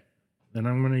 Okay. Then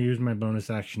I'm going to use my bonus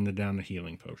action to down the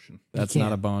healing potion. That's can't.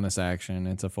 not a bonus action.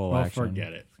 It's a full Well, action.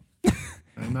 forget it.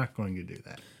 I'm not going to do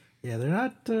that. Yeah,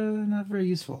 they're not very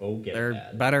useful. Oh, get They're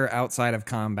that. better outside of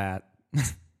combat.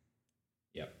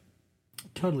 Yep.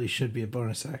 Totally should be a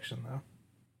bonus action,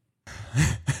 though.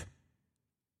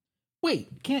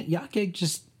 Wait, can't Yak-Egg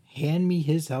just hand me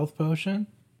his health potion?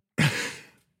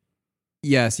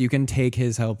 Yes, you can take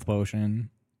his health potion.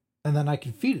 And then I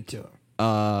can feed it to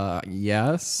him.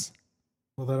 Yes.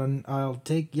 Well, then I'll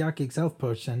take Yakig's health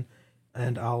potion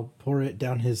and I'll pour it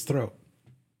down his throat.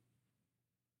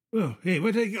 Oh, hey,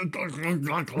 what?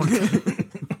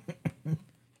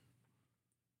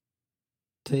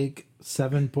 Take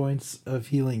 7 points of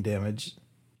healing damage.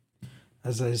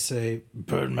 As I say,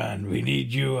 Birdman, we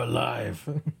need you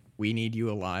alive. We need you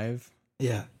alive.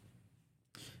 Yeah.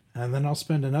 And then I'll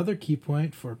spend another key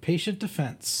point for patient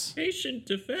defense. Patient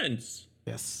defense.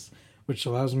 Yes. Which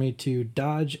allows me to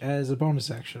dodge as a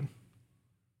bonus action.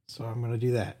 So I'm going to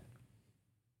do that.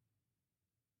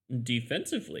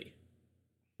 Defensively.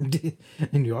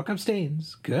 And York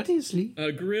abstains courteously.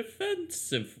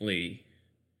 Aggressively.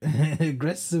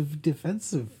 Aggressive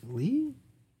defensively.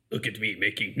 Look at me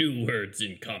making new words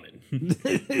in common.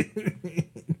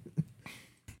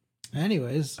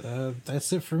 Anyways,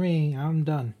 that's it for me. I'm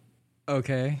done.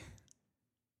 Okay.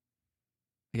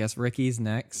 I guess Ricky's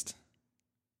next.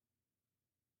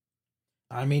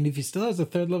 I mean, if he still has a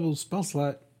 3rd level spell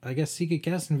slot, I guess he could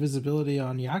cast invisibility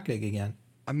on Yakig again.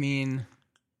 I mean,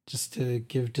 Just to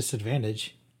give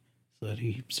disadvantage so that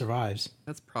he survives.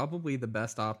 that's probably the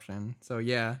best option. So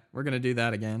yeah, we're gonna do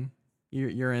that again.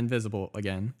 You're invisible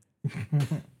again.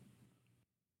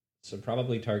 So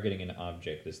probably targeting an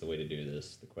object is the way to do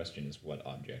this. The question is what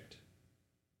object?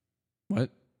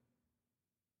 What?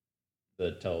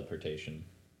 The teleportation.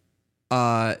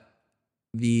 You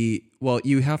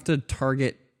have to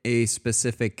target a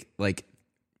specific like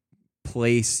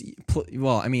place.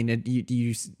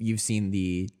 You've seen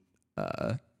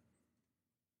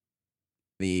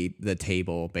the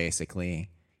table basically.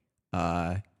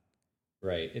 Right.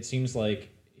 It seems like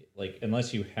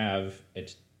unless you have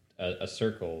a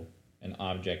circle, an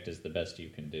object is the best you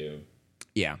can do.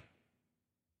 Yeah.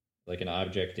 Like an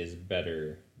object is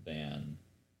better than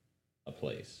a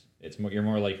place. You're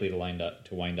more likely to wind up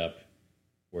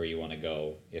where you want to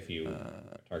go if you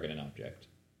target an object.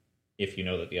 If you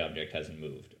know that the object hasn't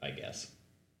moved, I guess.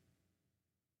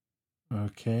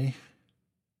 Okay.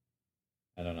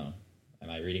 I don't know. Am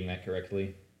I reading that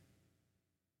correctly?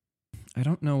 I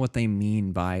don't know what they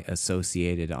mean by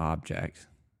associated object.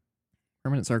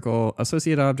 Permanent circle.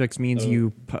 Associated objects means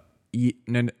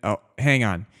hang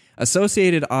on.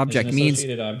 Associated object Is an means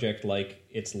associated object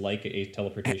it's like a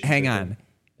teleportation. hang circle? on.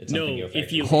 It's No, something you if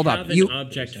affect. you Hold have up. an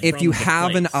object If from you the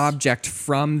have an place. object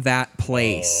from that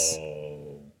place,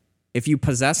 Oh. if you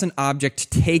possess an object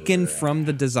taken from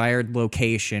the desired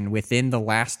location within the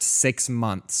last 6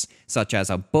 months, such as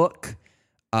a book,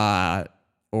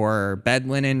 or bed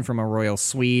linen from a royal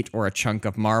suite, or a chunk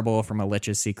of marble from a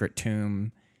lich's secret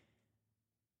tomb.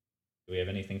 Do we have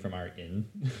anything from our inn?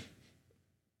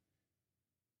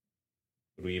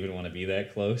 Would we even want to be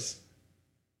that close?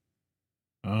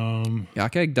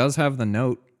 Yakeg does have the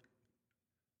note.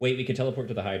 Wait, we could teleport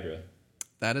to the Hydra.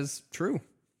 That is true.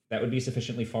 That would be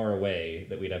sufficiently far away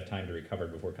that we'd have time to recover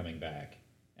before coming back,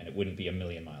 and it wouldn't be a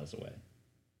million miles away.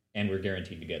 And we're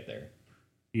guaranteed to get there.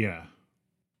 Yeah.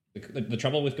 The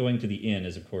trouble with going to the inn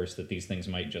is, of course, that these things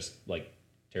might just,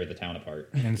 tear the town apart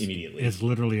And immediately. It's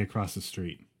literally across the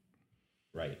street.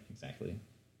 Right, exactly.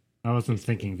 I wasn't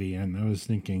thinking the end. I was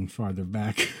thinking farther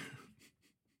back.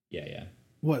 Yeah.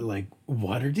 What, like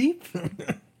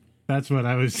Waterdeep? That's what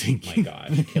I was My thinking.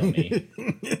 gosh, kill me.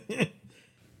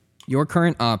 Your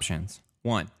current options.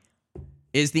 1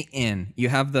 is the inn. You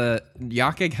have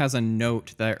Yakig has a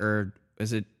note or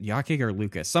is it Yakig or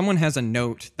Lucas? Someone has a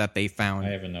note that they found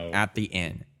I have a note. at the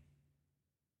inn.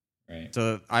 Right.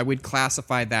 So I would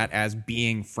classify that as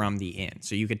being from the inn.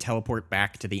 So you could teleport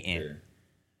back to the inn. Sure.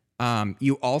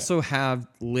 You also have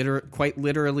quite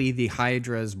literally the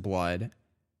Hydra's blood,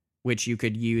 which you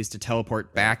could use to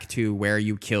teleport back to where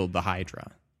you killed the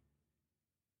Hydra.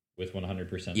 With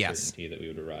 100% Yes. certainty that we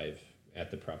would arrive at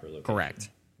the proper location. Correct.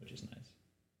 Which is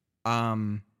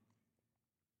nice.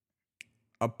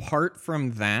 Apart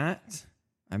from that,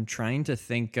 I'm trying to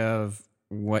think of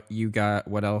what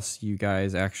else you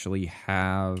guys actually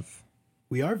have.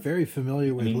 We are very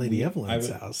familiar with Lady Evelyn's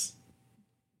house.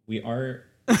 We are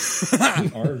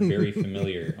very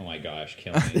familiar. Oh my gosh,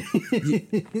 kill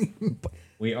me.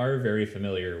 We are very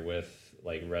familiar with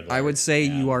Red Lark. I would say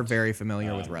you and- are very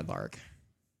familiar with Red Lark.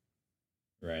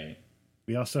 Right.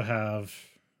 We also have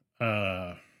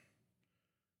the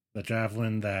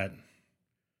javelin that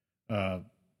the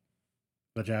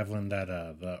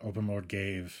Overlord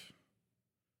gave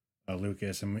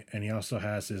Lucas, and he also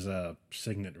has his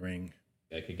signet ring.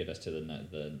 That could get us to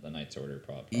the Knight's Order,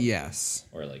 probably. Yes.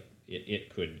 Or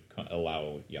it could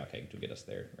allow Yakeg to get us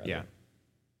there. Rather. Yeah.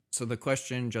 So the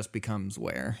question just becomes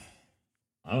where.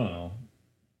 I don't know.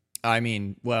 I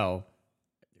mean, well,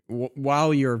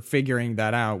 while you're figuring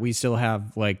that out, we still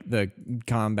have like the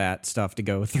combat stuff to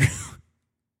go through.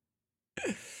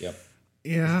 Yep.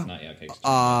 Yeah. It's not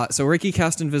Yakeg's. So Ricky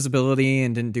cast invisibility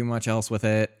and didn't do much else with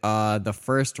it. The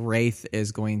first wraith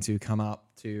is going to come up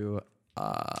to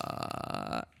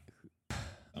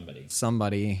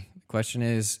somebody. The question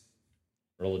is,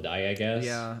 Roll a die, I guess.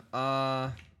 yeah.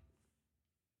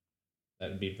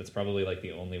 That's probably like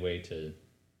the only way to,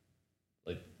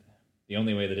 like, the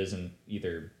only way that isn't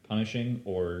either punishing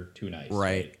or too nice.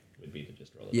 Right. Like, would be to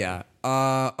just roll a Yeah.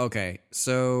 die. Okay.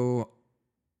 So.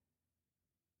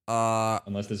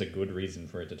 Unless there's a good reason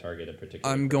for it to target a particular.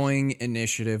 I'm person. going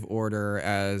initiative order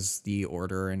as the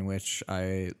order in which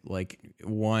I like.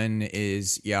 1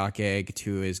 is Yakeg,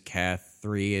 2 is Keth,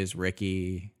 3 is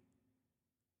Ricky,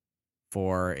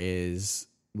 4 is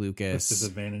What's Lucas.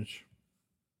 disadvantage?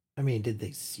 I mean, did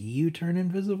they see you turn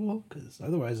invisible? Because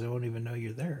otherwise, I won't even know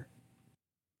you're there.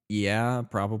 Yeah,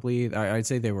 probably. I'd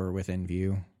say they were within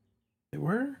view. They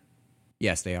were?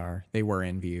 Yes, they are. They were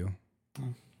in view.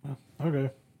 Oh,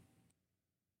 okay.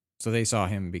 So they saw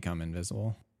him become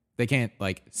invisible. They can't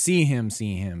like see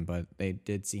him, but they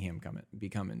did see him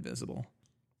become invisible.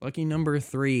 Lucky number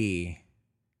 3.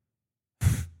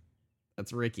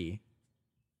 That's Ricky.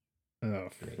 Oh,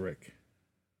 frick.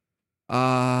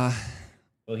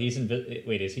 Well, he's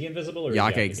wait, is he invisible or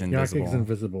Yakeg's is invisible. Yakeg's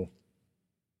invisible.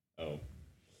 Oh.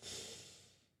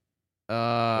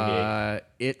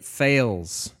 It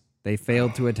fails. They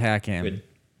failed to attack him. Good.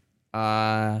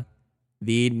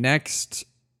 The next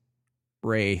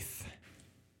wraith,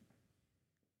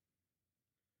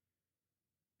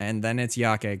 and then it's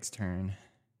Yakeg's turn.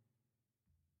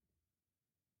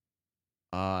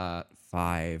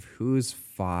 5. Who's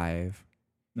 5?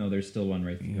 No, there's still one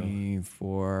right to go. 3,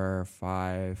 4,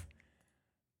 5.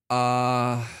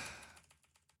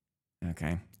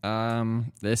 Okay.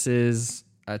 This is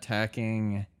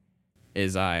attacking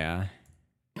Isaiah.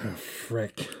 Oh,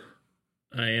 frick.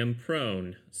 I am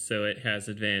prone, so it has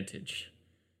advantage.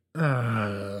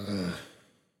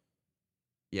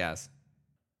 Yes.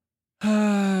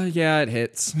 Yeah, it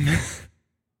hits.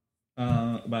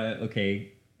 But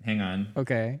okay, hang on.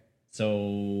 Okay.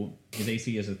 So his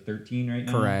AC is a 13 right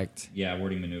now. Correct. Yeah,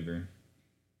 warding maneuver.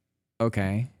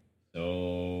 Okay.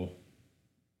 So.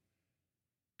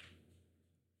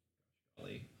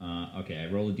 Okay, I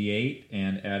roll a d8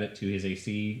 and add it to his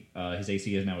AC. His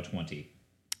AC is now a 20.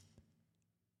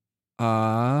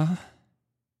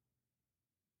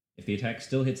 If the attack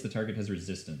still hits, the target has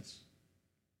resistance.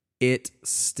 It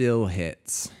still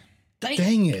hits.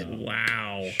 Dang it.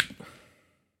 Wow.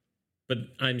 But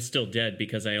I'm still dead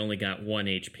because I only got 1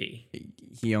 HP.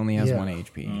 He only has Yeah. 1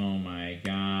 HP. Oh my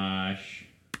gosh.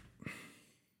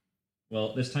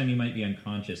 Well, this time he might be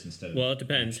unconscious instead of. Well, it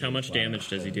depends. How actually much flat on damage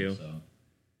the does he floor, do? so.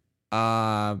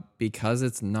 Because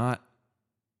it's not.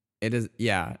 It is.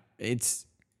 Yeah. It's.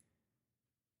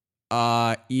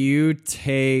 You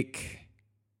take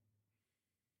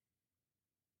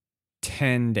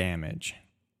 10 damage.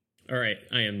 All right,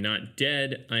 I am not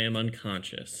dead. I am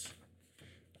unconscious.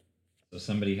 So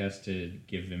somebody has to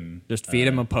give him. Just feed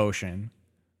him a potion.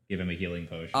 Give him a healing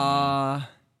potion.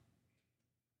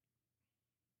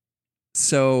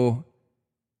 So,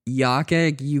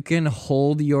 Yakeg, you can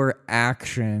hold your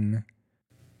action.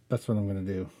 That's what I'm going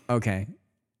to do. Okay.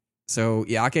 So,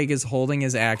 Yakeg is holding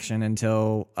his action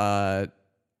until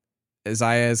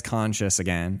Isaiah is conscious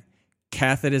again.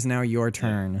 Kath, it is now your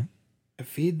turn. I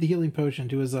feed the healing potion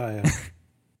to Isaiah.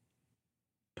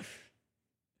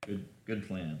 Good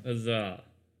plan. Huzzah.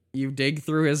 You dig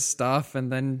through his stuff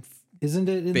and then Isn't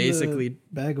it in Basically- the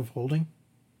bag of holding?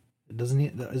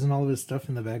 Isn't all of his stuff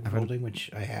in the bag of holding, which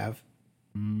I have?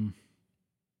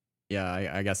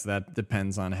 yeah, I guess that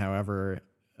depends on however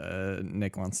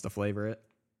Nick wants to flavor it.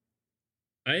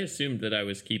 I assumed that I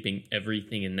was keeping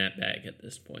everything in that bag at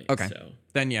this point. Okay. So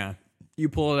Then yeah, you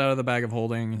pull it out of the bag of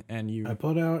holding and you I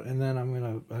pull it out, and then I'm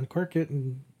going to uncork it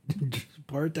and just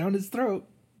pour it down his throat.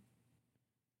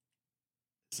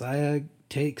 Isaiah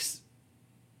takes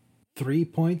 3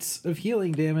 points of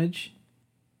healing damage.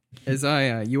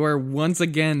 Isaiah, you are once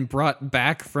again brought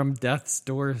back from death's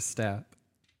doorstep.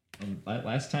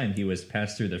 Last time he was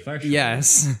passed through the threshold.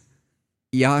 Yes.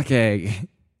 Yakeg,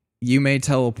 you may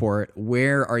teleport.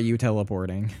 Where are you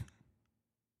teleporting?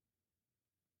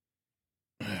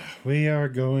 We are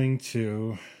going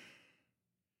to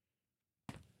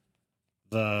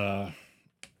the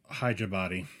Hydra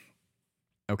body.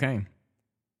 Okay.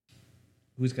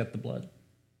 Who's got the blood?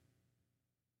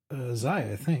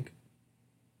 Isaiah, I think.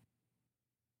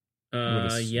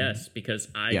 assume- yes, because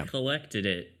I Yeah. collected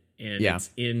it and Yeah. it's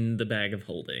in the bag of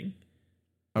holding.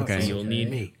 Okay. So you'll need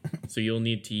Me. so you'll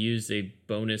need to use a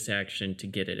bonus action to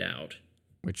get it out.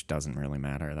 Which doesn't really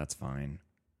matter. That's fine.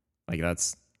 Like,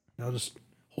 that's... I'll just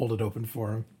hold it open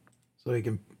for him so he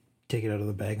can take it out of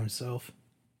the bag himself.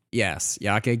 Yes,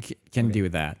 Yake can do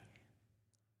that.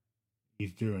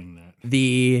 He's doing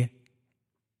that.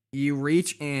 You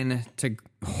reach in to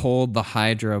hold the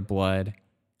Hydra blood.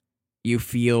 You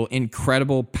feel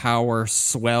incredible power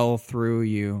swell through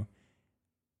you.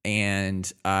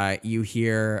 And you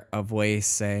hear a voice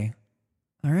say,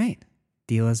 "All right,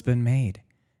 deal has been made."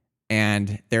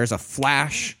 And there's a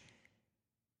flash.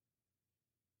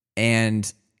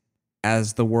 And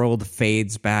as the world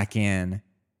fades back in,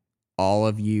 all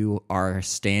of you are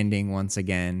standing once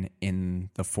again in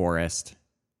the forest,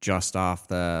 just off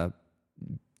the,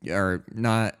 or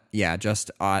not, yeah,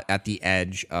 just at the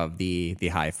edge of the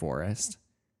high forest.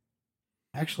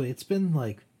 Actually, it's been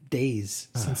like days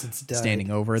since it's died.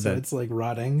 Standing over so the- it's like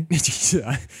rotting.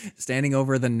 Standing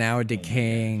over the now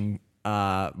decaying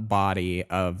body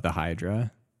of the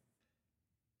Hydra.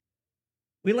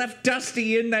 We left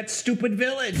Dusty in that stupid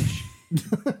village.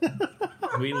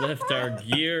 We left our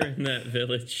gear in that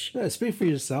village. Yeah, speak for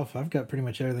yourself. I've got pretty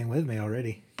much everything with me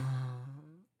already.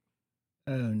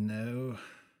 Oh no.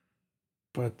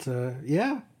 But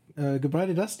yeah, goodbye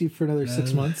to Dusty for another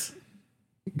 6 months.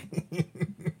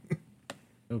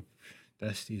 Oh,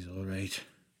 Dusty's all right.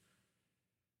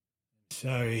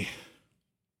 Sorry.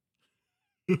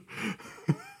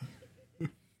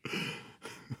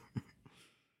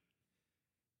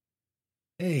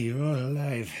 Hey, you're all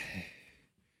alive.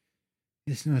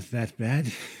 It's not that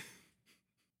bad.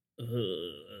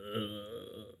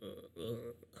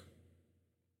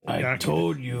 I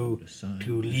told you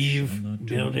to leave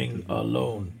building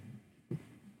alone.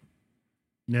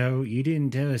 No, you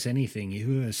didn't tell us anything.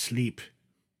 You were asleep.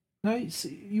 No,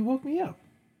 you woke me up.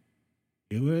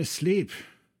 You were asleep.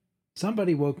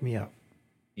 Somebody woke me up.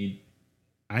 He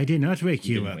I did not wake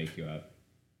you didn't up. wake you up.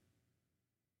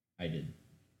 I did.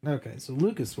 Okay, so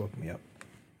Lucas woke me up.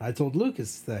 I told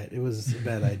Lucas that it was a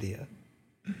bad idea.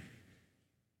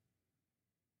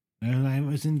 Well, I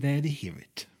wasn't there to hear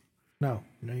it. No,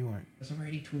 you weren't. It was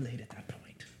already too late at that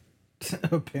point.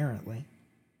 Apparently.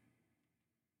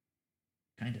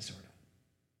 Kind of, sort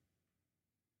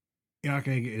of.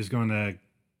 Yake is going to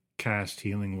cast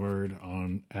Healing Word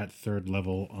at 3rd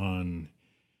level on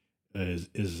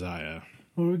Isaiah.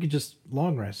 Well, we could just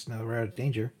long rest now that we're out of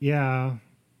danger. Yeah.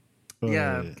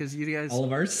 But because you guys... All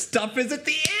of our stuff is at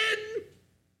the inn.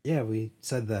 Yeah, we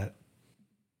said that.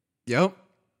 Yep.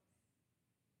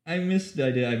 I missed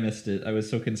it. I was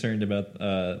so concerned about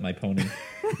my pony.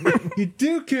 you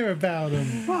do care about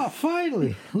him. Wow,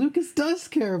 finally, Lucas does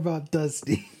care about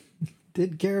Dusty.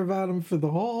 Did care about him for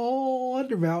the whole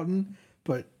Undermountain,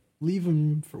 but leave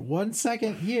him for 1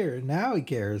 second here. Now he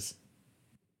cares.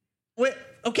 Wait,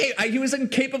 okay, he was in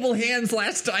capable hands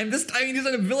last time. This time he's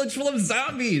in a village full of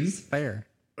zombies. Fair.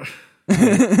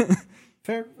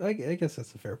 Fair. I guess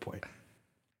that's a fair point.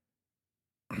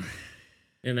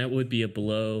 And that would be a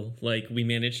blow. Like, we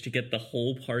managed to get the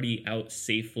whole party out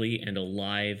safely and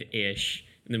alive-ish,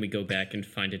 and then we go back and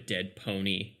find a dead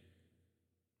pony.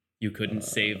 You couldn't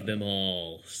save them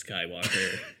all,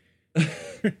 Skywalker.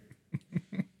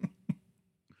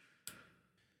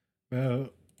 Well,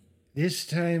 this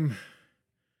time,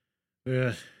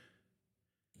 well,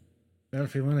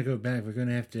 if we want to go back, we're going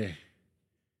to have to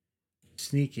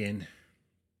sneak in.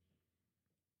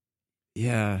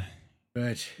 Yeah.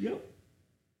 But Yep.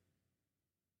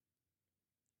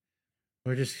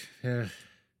 we're just, I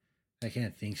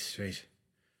can't think straight.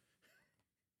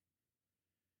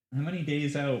 How many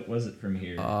days out was it from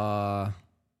here? From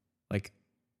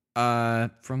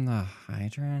the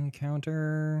Hydra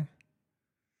encounter,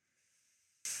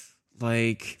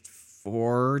 like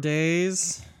 4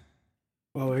 days.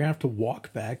 Well, we're gonna have to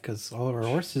walk back because all of our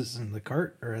horses in the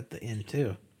cart are at the inn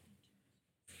too.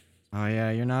 Oh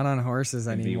yeah, you're not on horses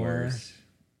Could be anymore. worse.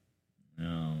 Oh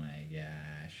my gosh.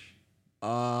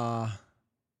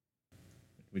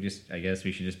 I guess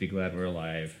we should just be glad we're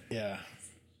alive. Yeah.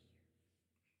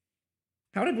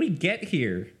 How did we get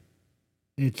here?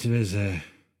 It was,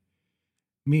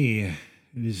 me.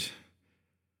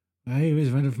 I was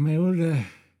one of my old,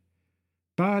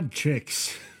 bard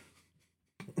tricks.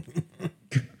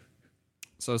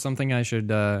 So something I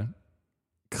should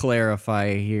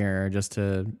clarify here, just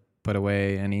to put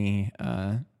away any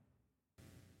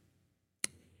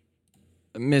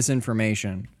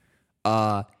misinformation.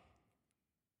 Yake,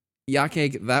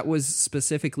 that was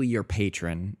specifically your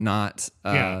patron, not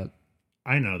Yeah.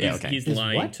 I know that. Yeah, okay. He's Is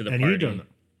lying what? to the And party. you don't.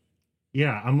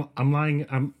 Yeah, I'm lying.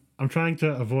 I'm trying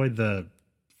to avoid the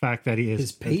fact that he is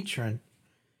His patron.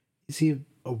 Is he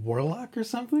a warlock or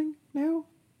something now?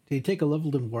 Did he take a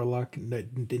level in warlock and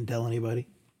didn't tell anybody?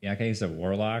 Yake's a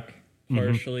warlock.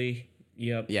 Partially.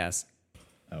 Yep. Yes.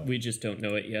 We just don't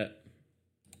know it yet.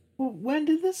 Well, when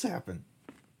did this happen?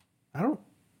 I don't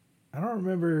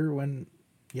remember when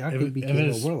Yake became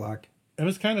a warlock. It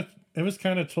was kind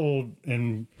of told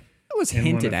in It was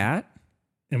hinted at.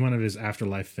 in one of his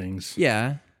afterlife things.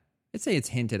 Yeah. I'd say it's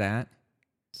hinted at.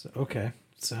 So, okay.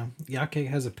 So Yake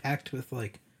has a pact with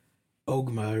like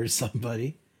Ogma or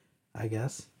somebody, I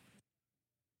guess.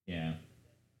 Yeah.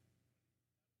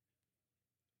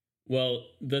 Well,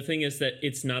 the thing is that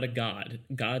it's not a god.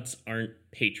 Gods aren't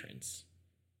patrons.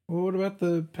 Well, what about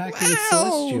the pact with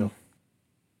Celestial?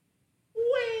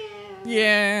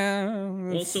 Yeah.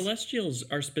 Well, celestials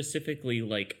are specifically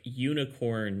like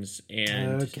unicorns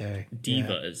and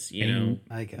divas, you know,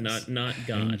 I guess. not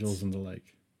gods. Angels and the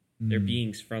like. They're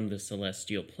beings from the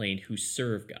celestial plane who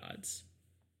serve gods.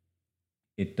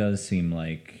 It does seem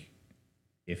like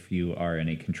if you are in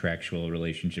a contractual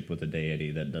relationship with a deity,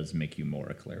 that does make you more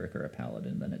a cleric or a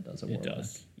paladin than it does a warlock. It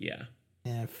does, yeah.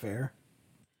 Yeah, fair.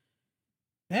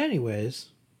 Anyways,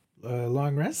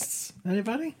 long rests?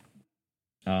 Anybody?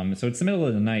 So it's the middle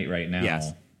of the night right now.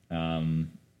 Yes.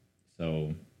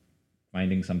 So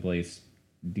finding someplace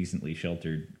decently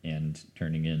sheltered and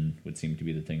turning in would seem to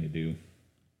be the thing to do.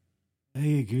 I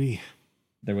agree.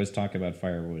 There was talk about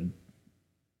firewood.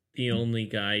 The only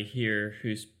guy here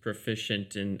who's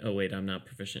proficient in... Oh, wait, I'm not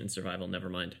proficient in survival. Never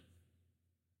mind.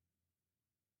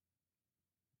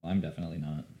 I'm definitely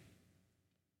not.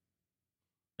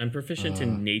 I'm proficient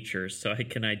in nature, so I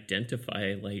can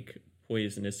identify, like,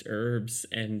 poisonous herbs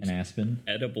and An aspen?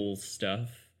 edible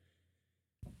stuff.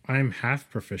 I'm half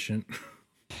proficient.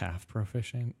 Half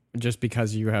proficient. Just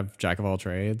because you have jack of all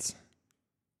trades.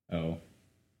 Oh.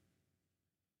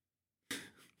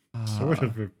 Sort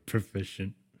of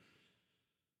proficient.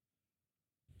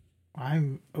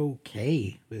 I'm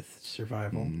okay with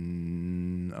survival.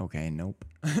 Okay, nope.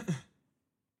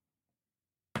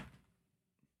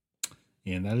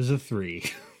 And that is a 3.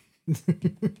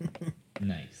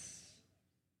 Nice.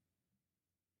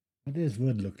 What does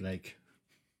wood look like?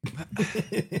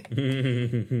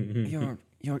 You're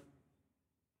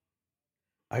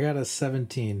I got a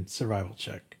 17 survival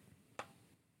check.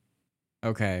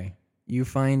 okay. You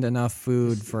find enough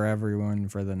food for everyone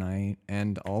for the night,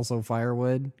 and also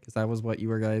firewood, because that was what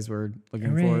you guys were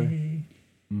looking for.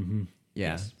 Mm-hmm.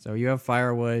 Yeah. Yes. So you have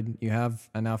firewood. You have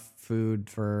enough food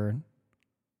for.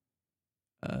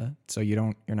 So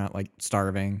you're not like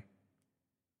starving.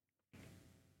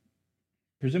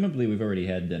 Presumably we've already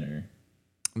had dinner.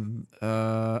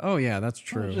 Oh yeah, that's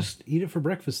true. Well, just eat it for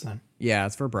breakfast then. Yeah,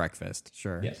 it's for breakfast.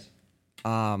 Sure. Yes.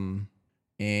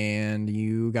 And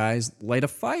you guys light a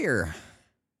fire.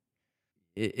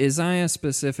 Isaiah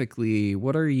specifically,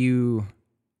 what are you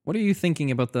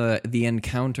thinking about the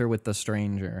encounter with the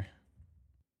stranger?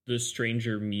 The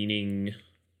stranger meaning...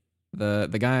 The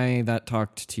guy that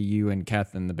talked to you and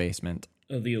Keth in the basement.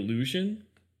 the illusion?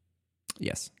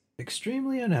 Yes.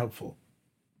 Extremely unhelpful.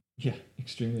 Yeah,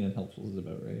 extremely unhelpful is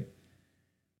about right.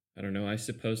 I don't know. I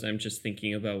suppose I'm just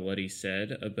thinking about what he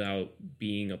said about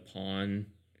being a pawn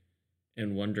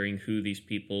and wondering who these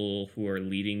people who are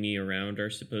leading me around are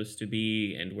supposed to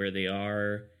be and where they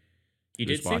are. He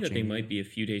Who's did say that they watching might be a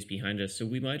few days behind us, so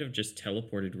we might have just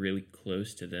teleported really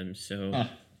close to them. So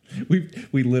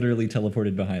We literally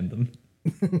teleported behind them.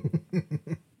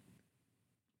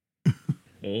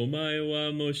 Omae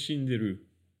wa mo shinderu.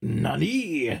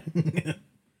 Nani?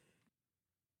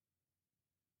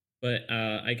 But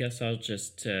I guess I'll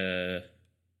just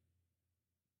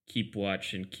keep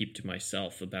watch and keep to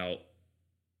myself about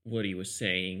what he was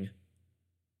saying.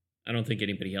 I don't think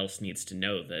anybody else needs to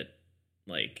know that,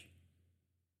 like,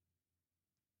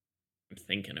 I'm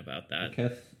thinking about that.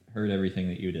 Keth heard everything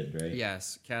that you did, right?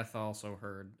 Yes, Keth also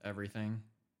heard everything.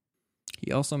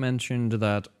 He also mentioned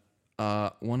that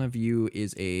one of you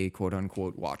is a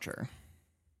quote-unquote watcher.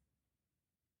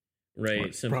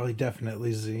 Right. Probably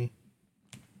definitely Z.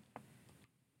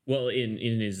 Well,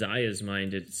 in Isaiah's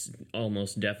mind, it's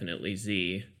almost definitely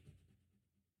Z.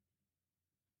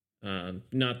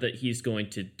 Not that he's going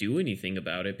to do anything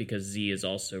about it, because Z is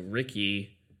also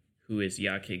Ricky, who is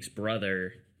Yakig's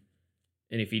brother.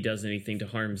 And if he does anything to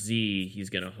harm Z, he's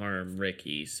going to harm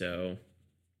Ricky, so...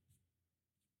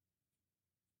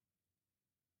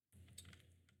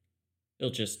 He'll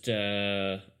just,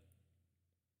 if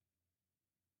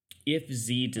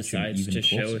Z decides to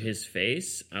show his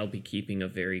face, I'll be keeping a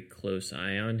very close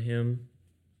eye on him.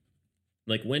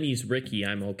 Like, when he's Ricky,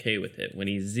 I'm okay with it. When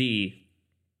he's Z,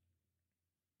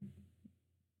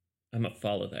 I'm gonna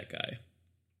follow that guy.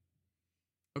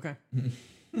 Okay.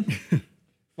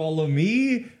 Follow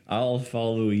me, I'll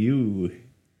follow you.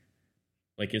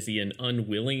 Like, is he an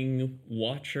unwilling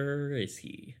watcher? Is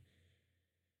he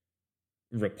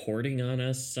reporting on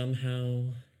us somehow?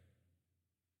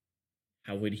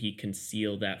 How would he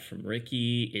conceal that from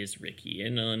Ricky? Is Ricky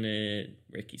in on it?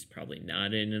 Ricky's probably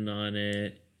not in and on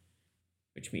it,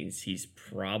 which means he's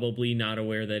probably not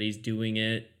aware that he's doing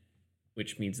it,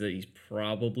 which means that he's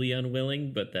probably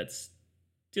unwilling, but that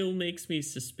still makes me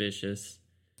suspicious.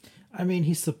 I mean,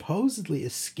 he supposedly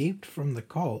escaped from the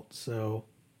cult, so...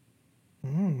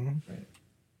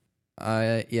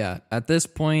 Yeah, at this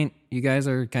point, you guys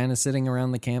are kind of sitting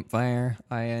around the campfire.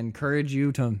 I encourage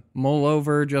you to mull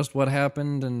over just what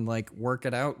happened and, like, work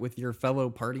it out with your fellow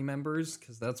party members,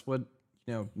 because that's what,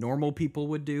 normal people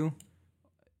would do.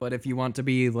 But if you want to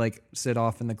be, like, sit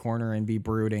off in the corner and be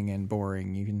brooding and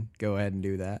boring, you can go ahead and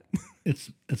do that.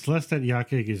 It's less that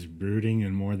Yakig is brooding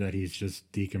and more that he's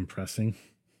just decompressing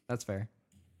That's fair.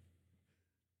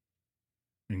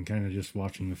 and kind of just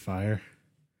watching the fire.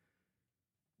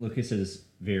 Lucas is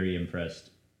very impressed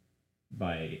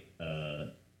by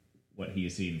what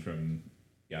he's seen from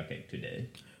Yakek today.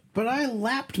 But I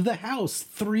lapped the house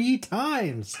 3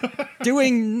 times.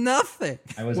 Doing nothing.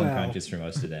 I was Wow. unconscious for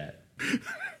most of that.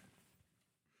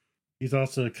 He's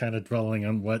also kind of dwelling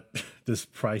on what this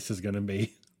price is going to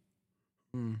be.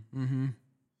 Mm-hmm.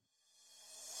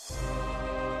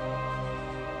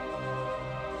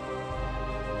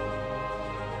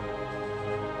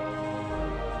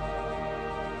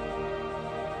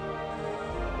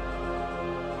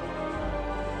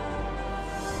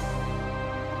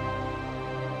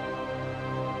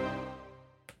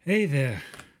 Hey there.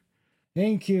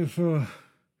 Thank you for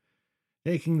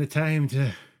taking the time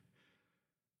to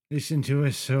listen to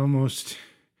us almost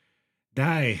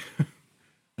die.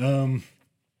 But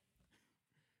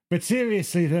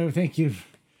seriously though, thank you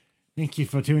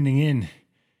for tuning in.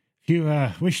 If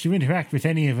you wish to interact with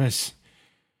any of us,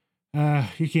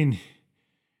 you can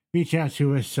reach out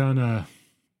to us on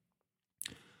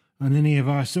any of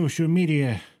our social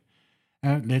media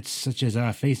outlets, such as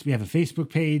our we have a Facebook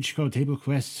page called Table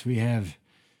Quests. We have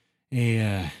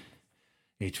a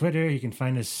Twitter. You can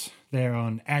find us there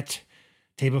on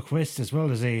 @TableQuests, as well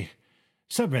as a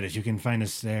subreddit. You can find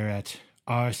us there at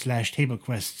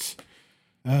r/TableQuests.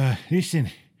 Listen,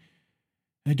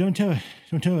 don't tell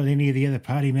any of the other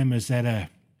party members that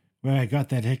where I got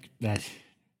that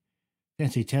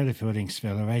fancy teleporting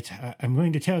spell. All right, I'm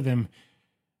going to tell them.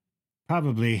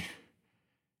 Probably,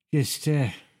 just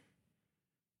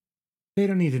they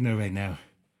don't need to know right now.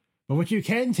 But what you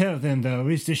can tell them, though,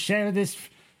 is to share this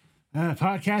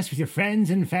podcast with your friends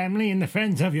and family and the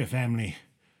friends of your family.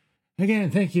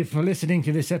 Again, thank you for listening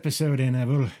to this episode, and I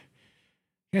will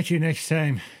catch you next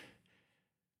time.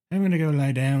 I'm going to go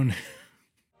lie down.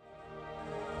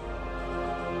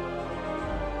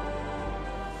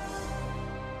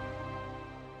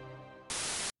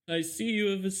 I see you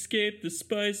have escaped the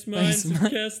spice mines of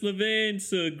Castlevania,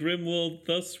 Sir Grimwald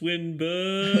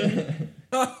Thuswinburne.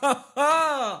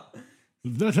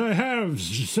 That I have,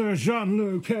 Sir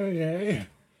Jean-Luc Perrier.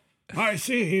 I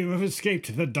see you have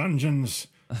escaped the dungeons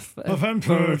of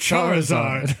Emperor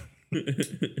Charizard.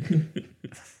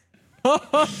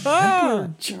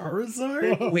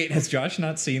 Charizard? Wait, has Josh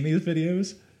not seen these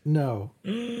videos? No.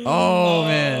 Oh,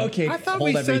 man. Okay, I thought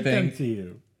hold we sent everything. them to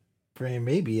you.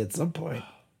 Maybe at some point.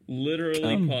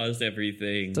 Literally paused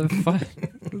everything.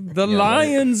 The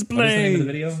Lions What is the name of the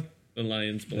Blade. video? The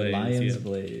Lion's The Blaze. Lions yeah.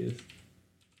 Blaze.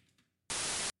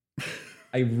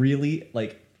 I really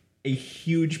like a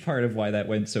huge part of why that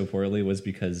went so poorly was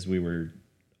because we were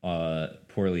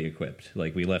poorly equipped.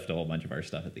 Like we left a whole bunch of our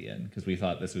stuff at the end because we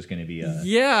thought this was going to be a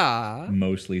Yeah.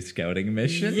 mostly scouting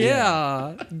mission.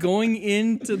 Yeah. Going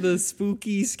into the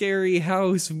spooky, scary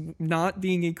house, not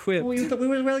being equipped. We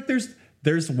were like,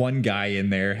 there's one guy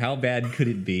in there. How bad could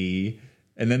it be?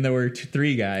 And then there were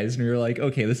 3 guys, and we were like,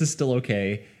 okay, this is still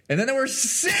okay. And then there were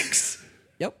 6.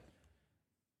 Yep.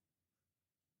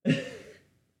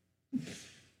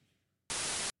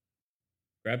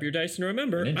 Grab your dice and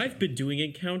remember, Ninja. I've been doing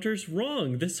encounters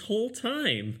wrong this whole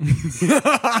time.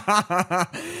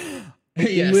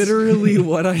 Yes. Literally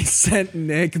what I sent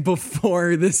Nick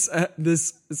before this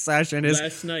session is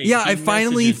Last night, yeah, he I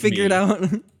finally messages figured me. out.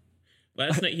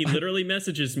 Last night, he literally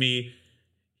messages me.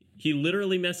 He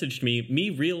literally messaged me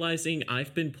realizing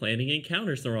I've been planning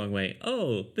encounters the wrong way.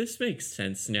 Oh, this makes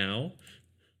sense now.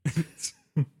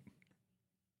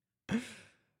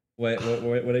 What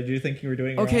did you think you were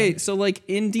doing? Okay, wrong? so like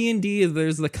in D&D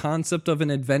there's the concept of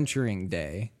an adventuring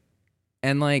day.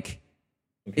 And like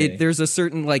Okay. there's a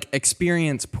certain like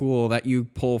experience pool that you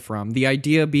pull from. The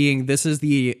idea being this is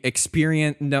the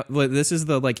experience. No, this is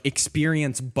the like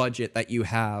experience budget that you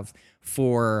have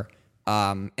for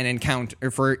an encounter,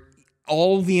 or for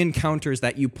all the encounters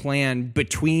that you plan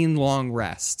between long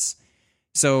rests.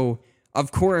 So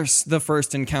of course, the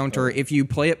first encounter, if you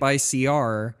play it by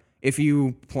CR, if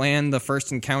you plan the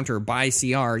first encounter by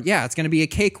CR, yeah, it's going to be a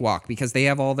cakewalk because they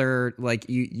have all their like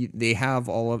they have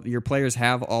all of your players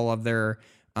have all of their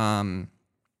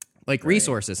like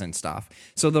resources and stuff.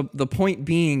 So the point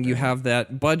being, you have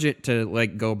that budget to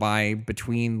like go by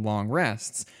between long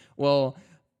rests. Well,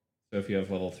 So if you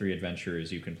have level 3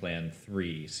 adventurers, you can plan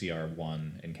 3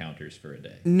 CR1 encounters for a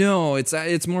day. no,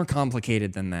 it's more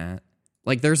complicated than that.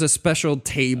 Like there's a special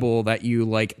table that you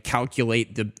like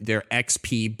calculate their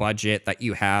XP budget that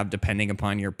you have depending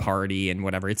upon your party and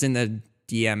whatever. It's in the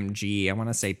DMG. I want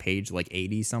to say page like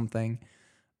 80 something.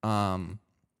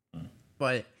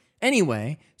 But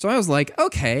anyway, so I was like,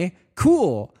 okay,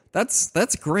 cool.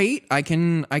 That's great. I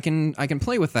can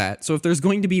play with that. So if there's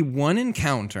going to be one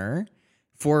encounter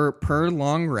per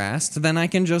long rest, then I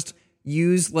can just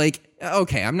use like,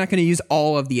 okay, I'm not going to use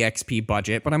all of the XP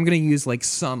budget, but I'm going to use like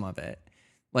some of it.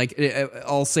 Like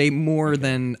I'll say more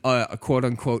than a quote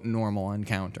unquote normal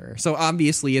encounter. So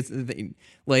obviously it's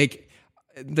like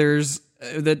there's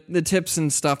the tips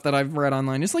and stuff that I've read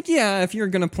online. It's like, yeah, if you're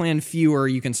going to plan fewer,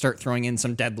 you can start throwing in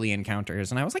some deadly encounters.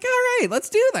 And I was like, all right, let's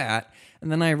do that. And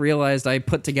then I realized I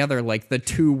put together like the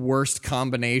 2 worst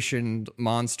combination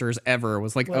monsters ever.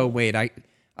 Was like, oh wait,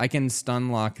 I can stun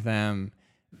lock them.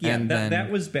 Yeah, and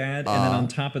that was bad. And then on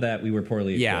top of that, we were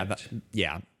poorly equipped.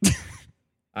 Yeah.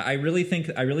 I really think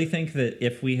that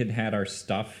if we had our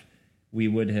stuff, we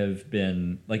would have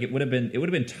been like it would have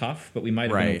been tough, but we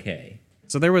might have been okay.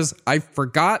 So I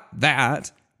forgot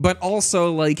that, but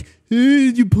also like,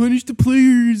 hey, you punish the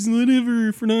players,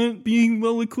 whatever, for not being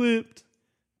well equipped.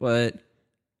 But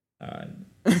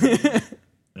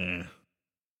Yeah.